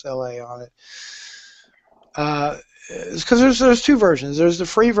 the SLA on it. Because there's 2 versions. There's the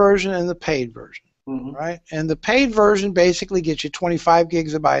free version and the paid version, right? And the paid version basically gets you 25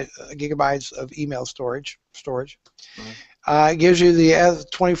 gigabytes of email storage. It gives you the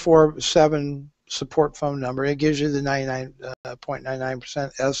 24/7 support phone number. It gives you the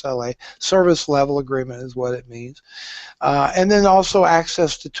 99.99% SLA. Service level agreement is what it means. And then also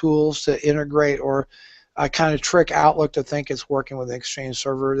access to tools to integrate or kind of trick Outlook to think it's working with an Exchange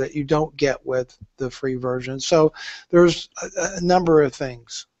server that you don't get with the free version. So there's a number of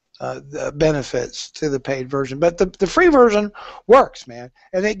things, benefits to the paid version. But the free version works, man.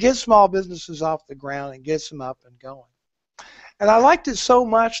 And it gets small businesses off the ground and gets them up and going. And I liked it so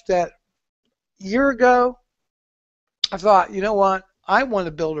much that a year ago, I thought, you know what? I want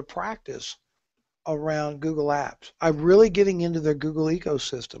to build a practice around Google Apps. I'm really getting into the Google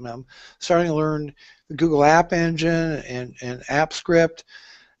ecosystem. I'm starting to learn the Google App Engine and AppScript,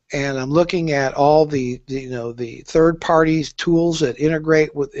 and I'm looking at all the third-party tools that integrate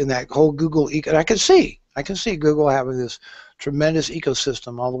in that whole Google eco. And I can see Google having this tremendous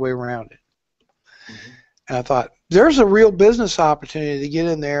ecosystem all the way around it. Mm-hmm. And I thought, there's a real business opportunity to get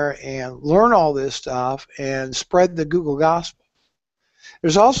in there and learn all this stuff and spread the Google gospel.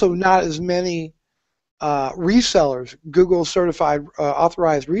 There's also not as many resellers, Google certified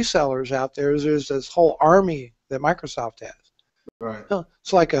authorized resellers out there. There's this whole army that Microsoft has. Right.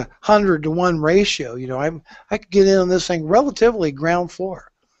 It's like 100-to-1 ratio. I could get in on this thing relatively ground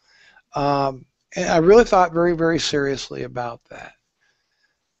floor. And I really thought very, very seriously about that.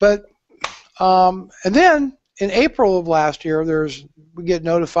 But and then in April of last year, we get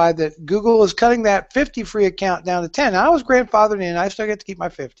notified that Google is cutting that 50 free account down to 10. Now, I was grandfathered in. I still get to keep my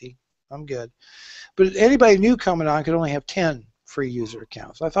 50. I'm good. But anybody new coming on could only have 10 free user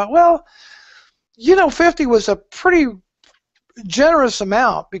accounts. I thought, well, 50 was a pretty generous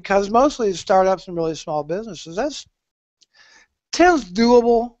amount because mostly it's startups and really small businesses. 10's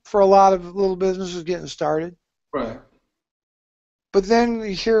doable for a lot of little businesses getting started. Right. But then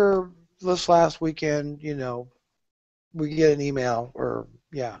you hear this last weekend, we get an email or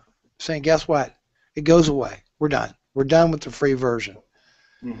saying, guess what? It goes away. We're done. We're done with the free version.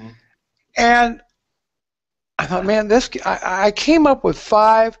 Mm-hmm. And I thought, man, I came up with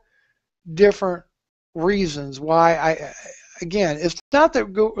 5 different reasons why again, it's not that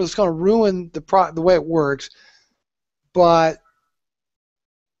it's going to ruin the way it works, but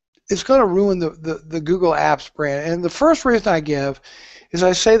it's going to ruin the Google Apps brand. And the first reason I give is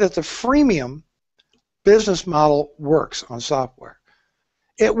I say that the freemium business model works on software.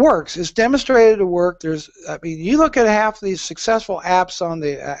 It works. It's demonstrated to work. You look at half of these successful apps on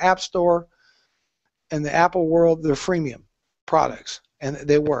the App Store and the Apple world, they're freemium products, and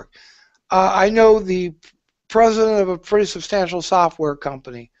they work. I know the president of a pretty substantial software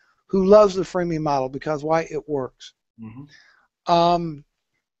company who loves the freemium model because why? It works. Mm-hmm.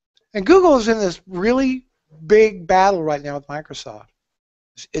 And Google is in this really big battle right now with Microsoft.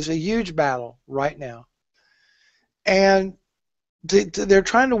 It's a huge battle right now. And they're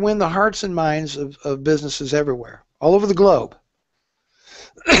trying to win the hearts and minds of businesses everywhere, all over the globe.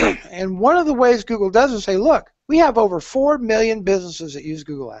 And one of the ways Google does is say, look, we have over 4 million businesses that use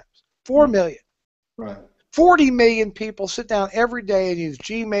Google Apps. 4 million. Right. 40 million people sit down every day and use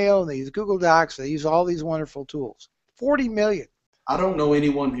Gmail, and they use Google Docs, they use all these wonderful tools. 40 million. I don't know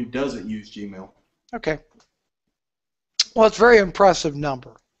anyone who doesn't use Gmail. Okay. Well, it's a very impressive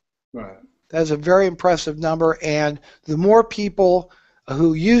number. Right. That's a very impressive number, and the more people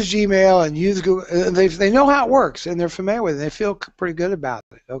who use Gmail and use Google, they know how it works, and they're familiar with it. They feel pretty good about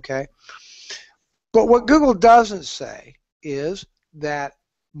it, okay? But what Google doesn't say is that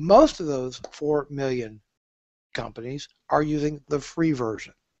most of those 4 million companies are using the free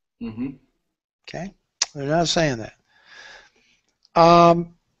version. Mm-hmm. Okay? They're not saying that.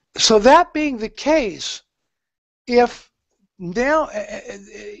 So that being the case, if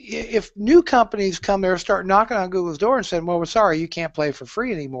new companies come there, start knocking on Google's door and saying, well, we're sorry, you can't play for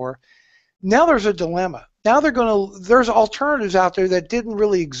free anymore, now there's a dilemma. Now there's alternatives out there that didn't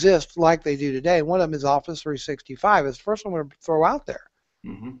really exist like they do today. One of them is Office 365. It's the first one I'm going to throw out there.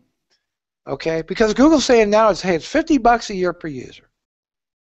 Mm-hmm. Okay? Because Google's saying now it's $50 a year per user.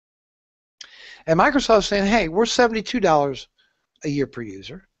 And Microsoft's saying, hey, we're $72 a year per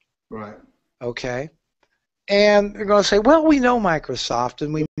user. Right. Okay? And they're going to say, well, we know Microsoft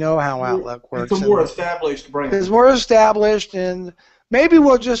and we know how Outlook works. It's a more established brand. It's more established, and maybe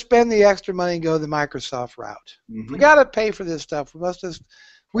we'll just spend the extra money and go the Microsoft route. Mm-hmm. We got to pay for this stuff.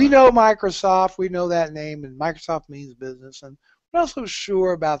 We know Microsoft. We know that name, and Microsoft means business. And we're not so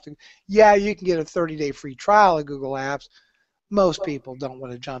sure about you can get a 30-day free trial of Google Apps. Most people don't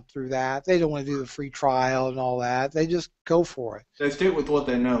want to jump through that. They don't want to do the free trial and all that. They just go for it. They stick with what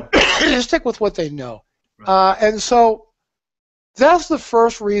they know. They stick with what they know. Right. And so that's the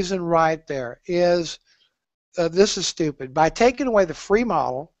first reason right there is this is stupid. By taking away the free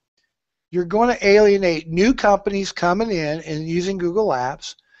model, you're going to alienate new companies coming in and using Google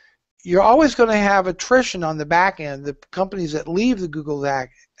Apps. You're always going to have attrition on the back end, the companies that leave the Google app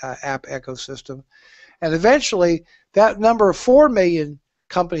ecosystem. And eventually, that number of 4 million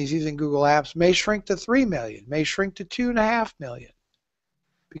companies using Google Apps may shrink to 3 million, may shrink to 2.5 million,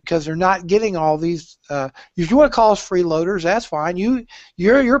 because they're not getting all these. If you want to call us freeloaders, that's fine.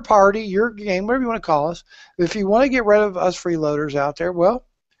 Your party, your game, whatever you want to call us. If you want to get rid of us freeloaders out there, well,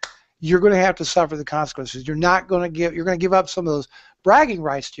 you're going to have to suffer the consequences. You're going to give up some of those bragging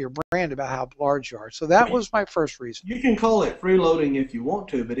rights to your brand about how large you are. So that was my first reason. You can call it freeloading if you want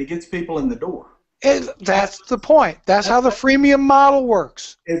to, but it gets people in the door. That's the point. That's how the freemium model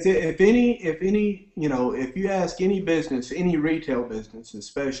works. If you ask any business, any retail business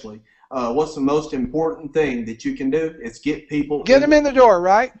especially, what's the most important thing that you can do? It's get them in the door,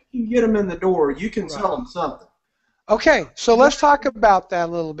 right? You can get them in the door. You can sell them something. Okay, so let's talk about that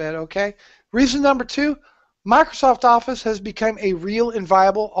a little bit, okay? Reason number 2, Microsoft Office has become a real and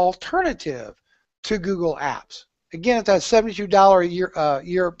viable alternative to Google Apps. Again, at that $72 a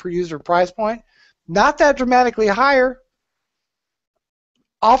year per user price point, not that dramatically higher.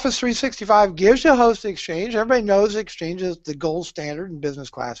 Office 365 gives you a host Exchange. Everybody knows Exchange is the gold standard in business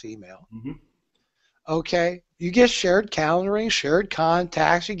class email. Mm-hmm. Okay, you get shared calendaring, shared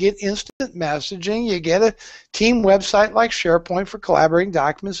contacts, you get instant messaging, you get a team website like SharePoint for collaborating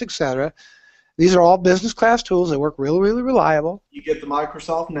documents, etc. These are all business class tools that work really, really reliable. You get the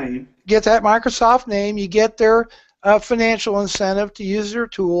Microsoft name. Get that Microsoft name. You get their financial incentive to use their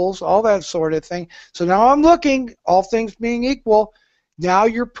tools, all that sort of thing. So now I'm looking, all things being equal, now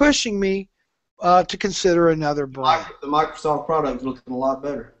you're pushing me to consider another brand. The Microsoft product is looking a lot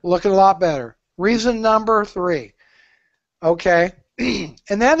better. Looking a lot better. Reason number 3, okay,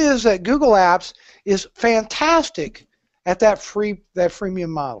 and that is that Google Apps is fantastic at that freemium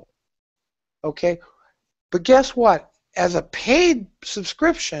model. Okay, but guess what? As a paid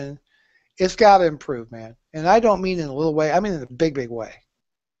subscription, it's got to improve, man. And I don't mean in a little way. I mean in a big, big way.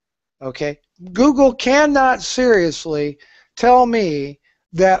 Okay, Google cannot seriously tell me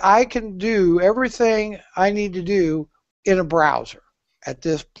that I can do everything I need to do in a browser at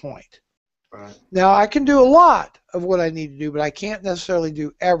this point. Right. Now, I can do a lot of what I need to do, but I can't necessarily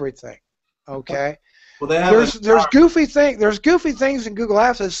do everything. Okay. Well, they have there's goofy things in Google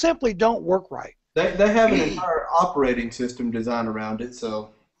Apps that simply don't work right. They have an entire operating system designed around it,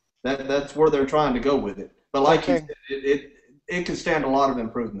 so that's where they're trying to go with it. But like you said, it can stand a lot of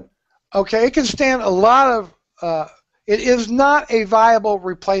improvement. Okay, it can stand a lot of. It is not a viable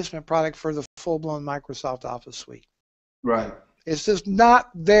replacement product for the full-blown Microsoft Office suite. Right. It's just not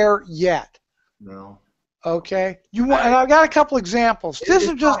there yet. No. Okay. And I've got a couple examples. This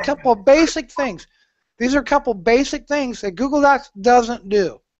is just a couple of basic things. These are a couple of basic things that Google Docs doesn't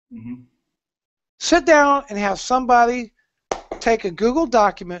do. Mm-hmm. Sit down and have somebody take a Google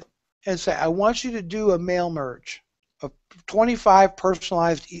document and say, I want you to do a mail merge of 25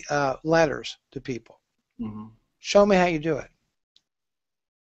 personalized letters to people. Mm-hmm. Show me how you do it.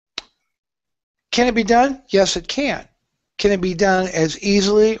 Can it be done? Yes, it can. Can it be done as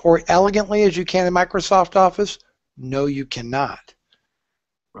easily or elegantly as you can in Microsoft Office? No, you cannot.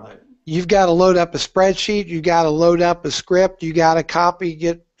 Right. You've got to load up a spreadsheet. You've got to load up a script. You got to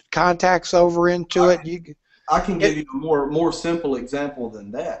get contacts over into it. I can give you a more simple example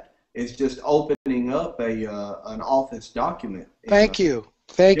than that. It's just opening up an Office document. Thank you.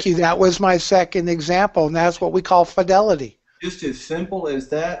 That was my second example, and that's what we call fidelity. Just as simple as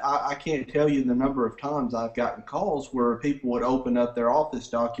that, I can't tell you the number of times I've gotten calls where people would open up their Office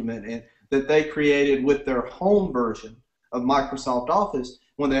document and that they created with their home version of Microsoft Office.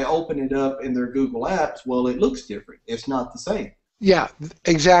 When they open it up in their Google Apps, well, it looks different. It's not the same. Yeah,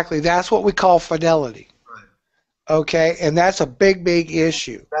 exactly. That's what we call fidelity. Okay, and that's a big, big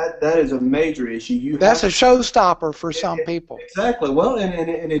issue. That is a major issue. That's a showstopper for some people. Exactly. Well, and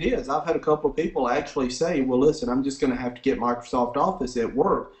it is. I've had a couple of people actually say, well, listen, I'm just going to have to get Microsoft Office at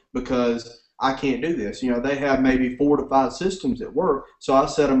work because I can't do this. You know, they have maybe 4 to 5 systems at work, so I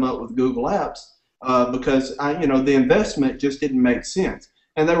set them up with Google Apps because, the investment just didn't make sense.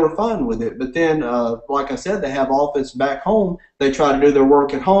 And they were fine with it. But then, like I said, they have Office back home. They try to do their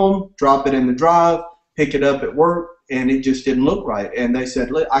work at home, drop it in the drive, pick it up at work, and it just didn't look right. And they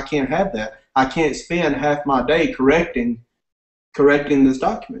said, look, I can't have that. I can't spend half my day correcting this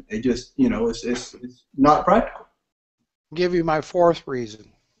document. It just, it's not practical. I'll give you my fourth reason.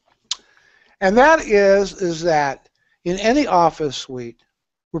 And that is that in any Office suite,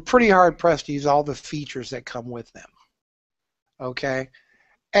 we're pretty hard pressed to use all the features that come with them. Okay?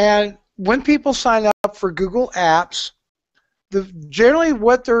 And when people sign up for Google Apps, generally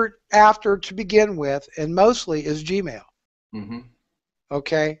what they're after to begin with, and mostly, is Gmail. Mm-hmm.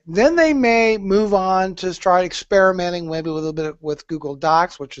 Okay? Then they may move on to start experimenting maybe a little bit with Google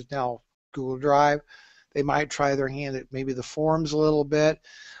Docs, which is now Google Drive. They might try their hand at maybe the forums a little bit.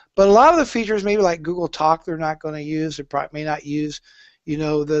 But a lot of the features, maybe like Google Talk, they're not going to use. They probably may not use,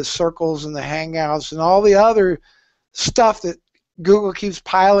 the circles and the Hangouts and all the other stuff that Google keeps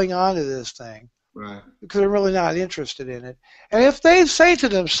piling onto this thing. Right. Because they're really not interested in it. And if they say to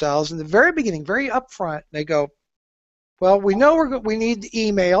themselves in the very beginning, very upfront, they go, well, we know we need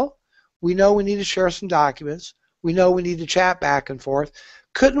email. We know we need to share some documents. We know we need to chat back and forth.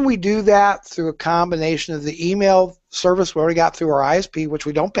 Couldn't we do that through a combination of the email service we already got through our ISP, which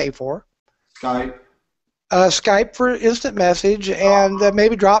we don't pay for? Skype. Skype for instant message, and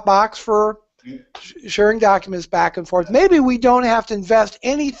maybe Dropbox for sharing documents back and forth. Maybe we don't have to invest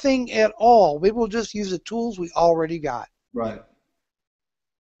anything at all. Maybe we'll just use the tools we already got. Right.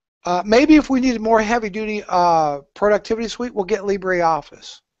 Maybe if we need a more heavy-duty productivity suite, we'll get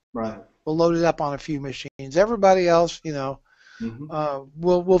LibreOffice. Right. We'll load it up on a few machines. Everybody else,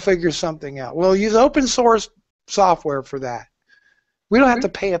 we'll figure something out. We'll use open source software for that. We don't have to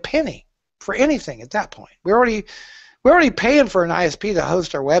pay a penny for anything at that point. We're already paying for an ISP to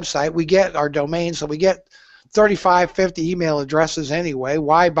host our website. We get our domain, so we get 35, 50 email addresses anyway.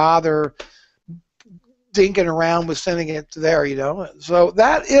 Why bother dinking around with sending it to there, So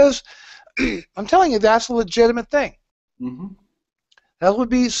that is, I'm telling you, that's a legitimate thing. Mm-hmm. That would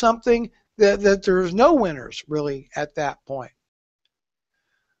be something that there's no winners, really, at that point.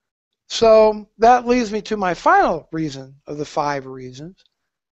 So that leads me to my final reason of the 5 reasons,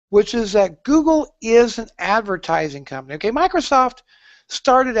 which is that Google is an advertising company. Okay, Microsoft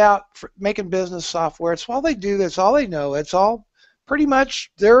started out making business software. It's all they do. That's all they know. It's all pretty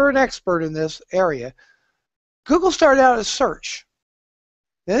much, they're an expert in this area. Google started out as search.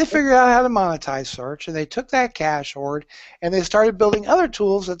 Then they figured out how to monetize search, and they took that cash hoard and they started building other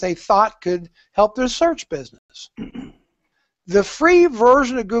tools that they thought could help their search business. The free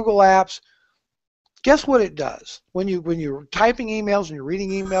version of Google Apps, guess what it does? When you're typing emails and you're reading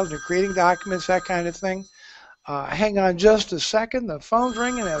emails and you're creating documents, that kind of thing. Hang on just a second. The phone's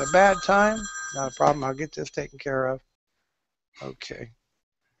ringing at a bad time. Not a problem. I'll get this taken care of. Okay.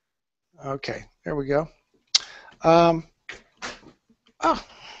 Okay. There we go.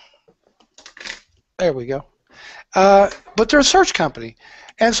 There we go. But they're a search company.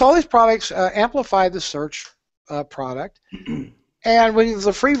 And so all these products amplify the search product. And when it's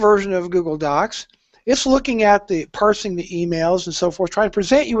a free version of Google Docs, it's looking at parsing the emails and so forth, trying to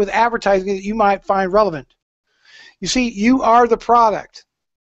present you with advertising that you might find relevant. You see, you are the product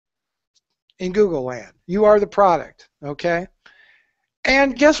in Google land. You are the product, okay?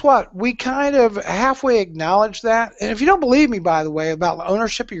 And guess what? We kind of halfway acknowledge that. And if you don't believe me, by the way, about the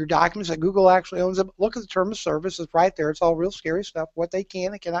ownership of your documents, that Google actually owns them, look at the term of service. It's right there. It's all real scary stuff, what they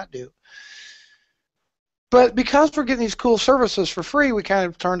can and cannot do. But because we're getting these cool services for free, we kind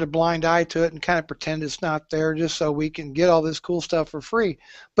of turned a blind eye to it and kind of pretend it's not there just so we can get all this cool stuff for free.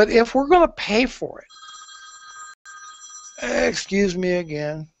 But if we're going to pay for it, excuse me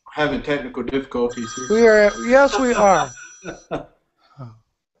again. Having technical difficulties here. Yes, we are.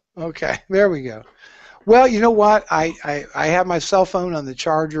 Okay, there we go. Well, you know what? I have my cell phone on the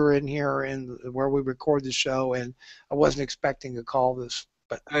charger in here where we record the show, and I wasn't expecting to call this.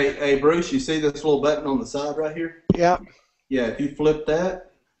 But hey, Bruce, you see this little button on the side right here? Yeah. Yeah, if you flip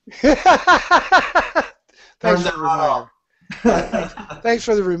that. Thanks for the reminder. Thanks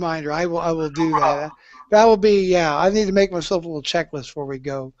for the reminder. I will do that. That will be, yeah, I need to make myself a little checklist before we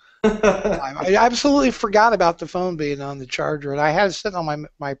go. I absolutely forgot about the phone being on the charger, and I had it sitting on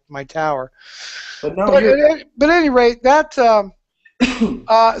my tower. But at any rate, that so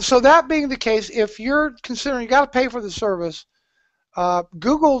that being the case, if you're considering you got to pay for the service,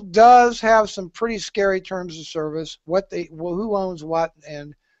 Google does have some pretty scary terms of service. Who owns what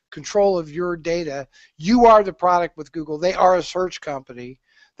and control of your data. You are the product with Google. They are a search company.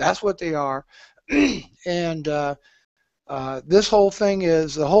 That's what they are. And this whole thing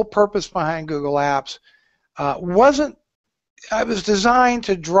is the whole purpose behind Google Apps it was designed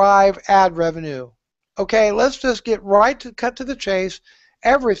to drive ad revenue. Okay, let's just cut to the chase.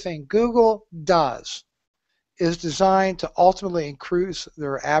 Everything Google does is designed to ultimately increase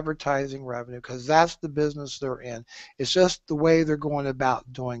their advertising revenue because that's the business they're in. It's just the way they're going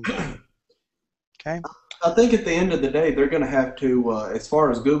about doing that. Okay? I think at the end of the day, they're going to have to, as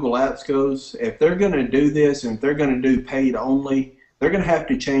far as Google Apps goes, if they're going to do this and if they're going to do paid only, they're going to have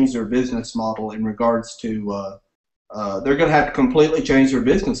to change their business model in regards to, they're going to have to completely change their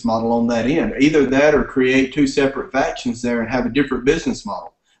business model on that end. Either that or create two separate factions there and have a different business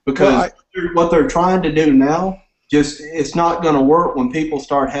model. Because what they're trying to do now, it's not going to work when people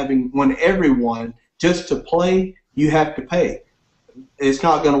start when everyone, just to play, you have to pay. It's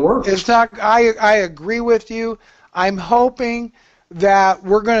not going to work. It's not. I agree with you. I'm hoping that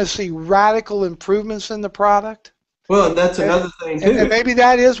we're going to see radical improvements in the product. Well, that's another thing too. And maybe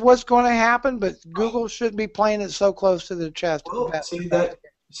that is what's going to happen, but Google shouldn't be playing it so close to the chest. Well,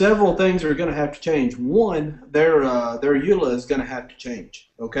 several things are going to have to change. One, their EULA is going to have to change.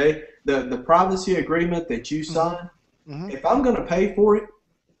 Okay, the privacy agreement that you sign. Mm-hmm. If I'm going to pay for it,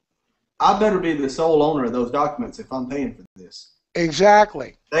 I better be the sole owner of those documents if I'm paying for this.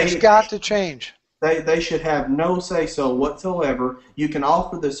 Exactly. It's got to change. They should have no say-so whatsoever. You can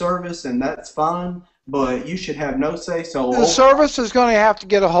offer the service, and that's fine, but you should have no say-so. The service is going to have to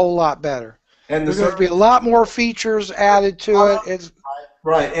get a whole lot better. And there's going to be a lot more features added to it.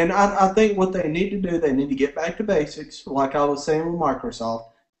 Right, and I think what they need to do, they need to get back to basics, like I was saying with Microsoft.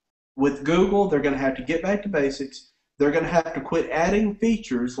 With Google, they're going to have to get back to basics. They're going to have to quit adding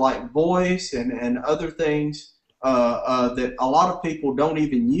features like voice and other things that a lot of people don't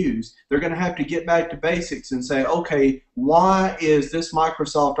even use. They're going to have to get back to basics and say, okay, why is this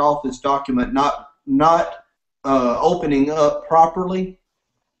Microsoft Office document not opening up properly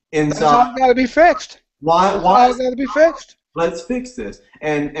inside? That's all got to be fixed. Why it's got to be fixed? Let's fix this.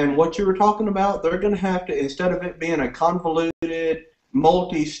 And what you were talking about, they're going to have to, instead of it being a convoluted,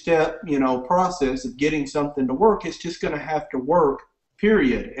 multi-step, process of getting something to work, it's just going to have to work,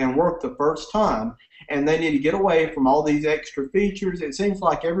 period, and work the first time. And they need to get away from all these extra features. It seems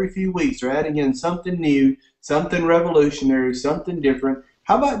like every few weeks they're adding in something new, something revolutionary, something different.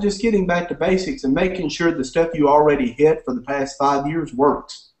 How about just getting back to basics and making sure the stuff you already hit for the past 5 years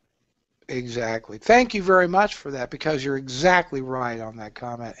works? Exactly. Thank you very much for that, because you're exactly right on that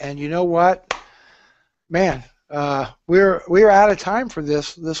comment. And you know what? man, we're out of time for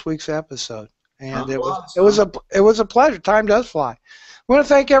this week's episode, and it was a pleasure. Time does fly. I want to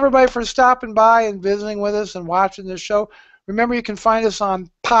thank everybody for stopping by and visiting with us and watching this show. Remember, you can find us on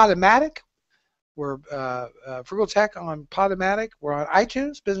Podomatic. We're Frugal Tech on Podomatic. We're on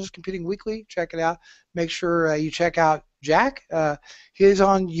iTunes, Business Computing Weekly. Check it out. Make sure you check out Jack. He's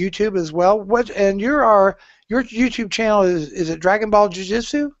on YouTube as well. And your YouTube channel is it Dragon Ball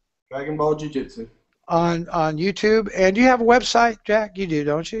Jiu-Jitsu? Dragon Ball Jiu-Jitsu. On YouTube. And you have a website, Jack? You do,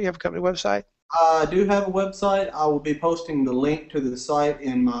 don't you? You have a company website? I do have a website. I will be posting the link to the site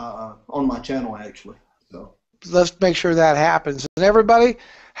in my on my channel, actually. So let's make sure that happens. And everybody,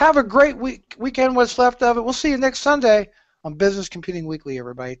 have a great weekend, what's left of it. We'll see you next Sunday on Business Computing Weekly,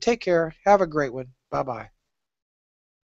 everybody. Take care. Have a great one. Bye-bye.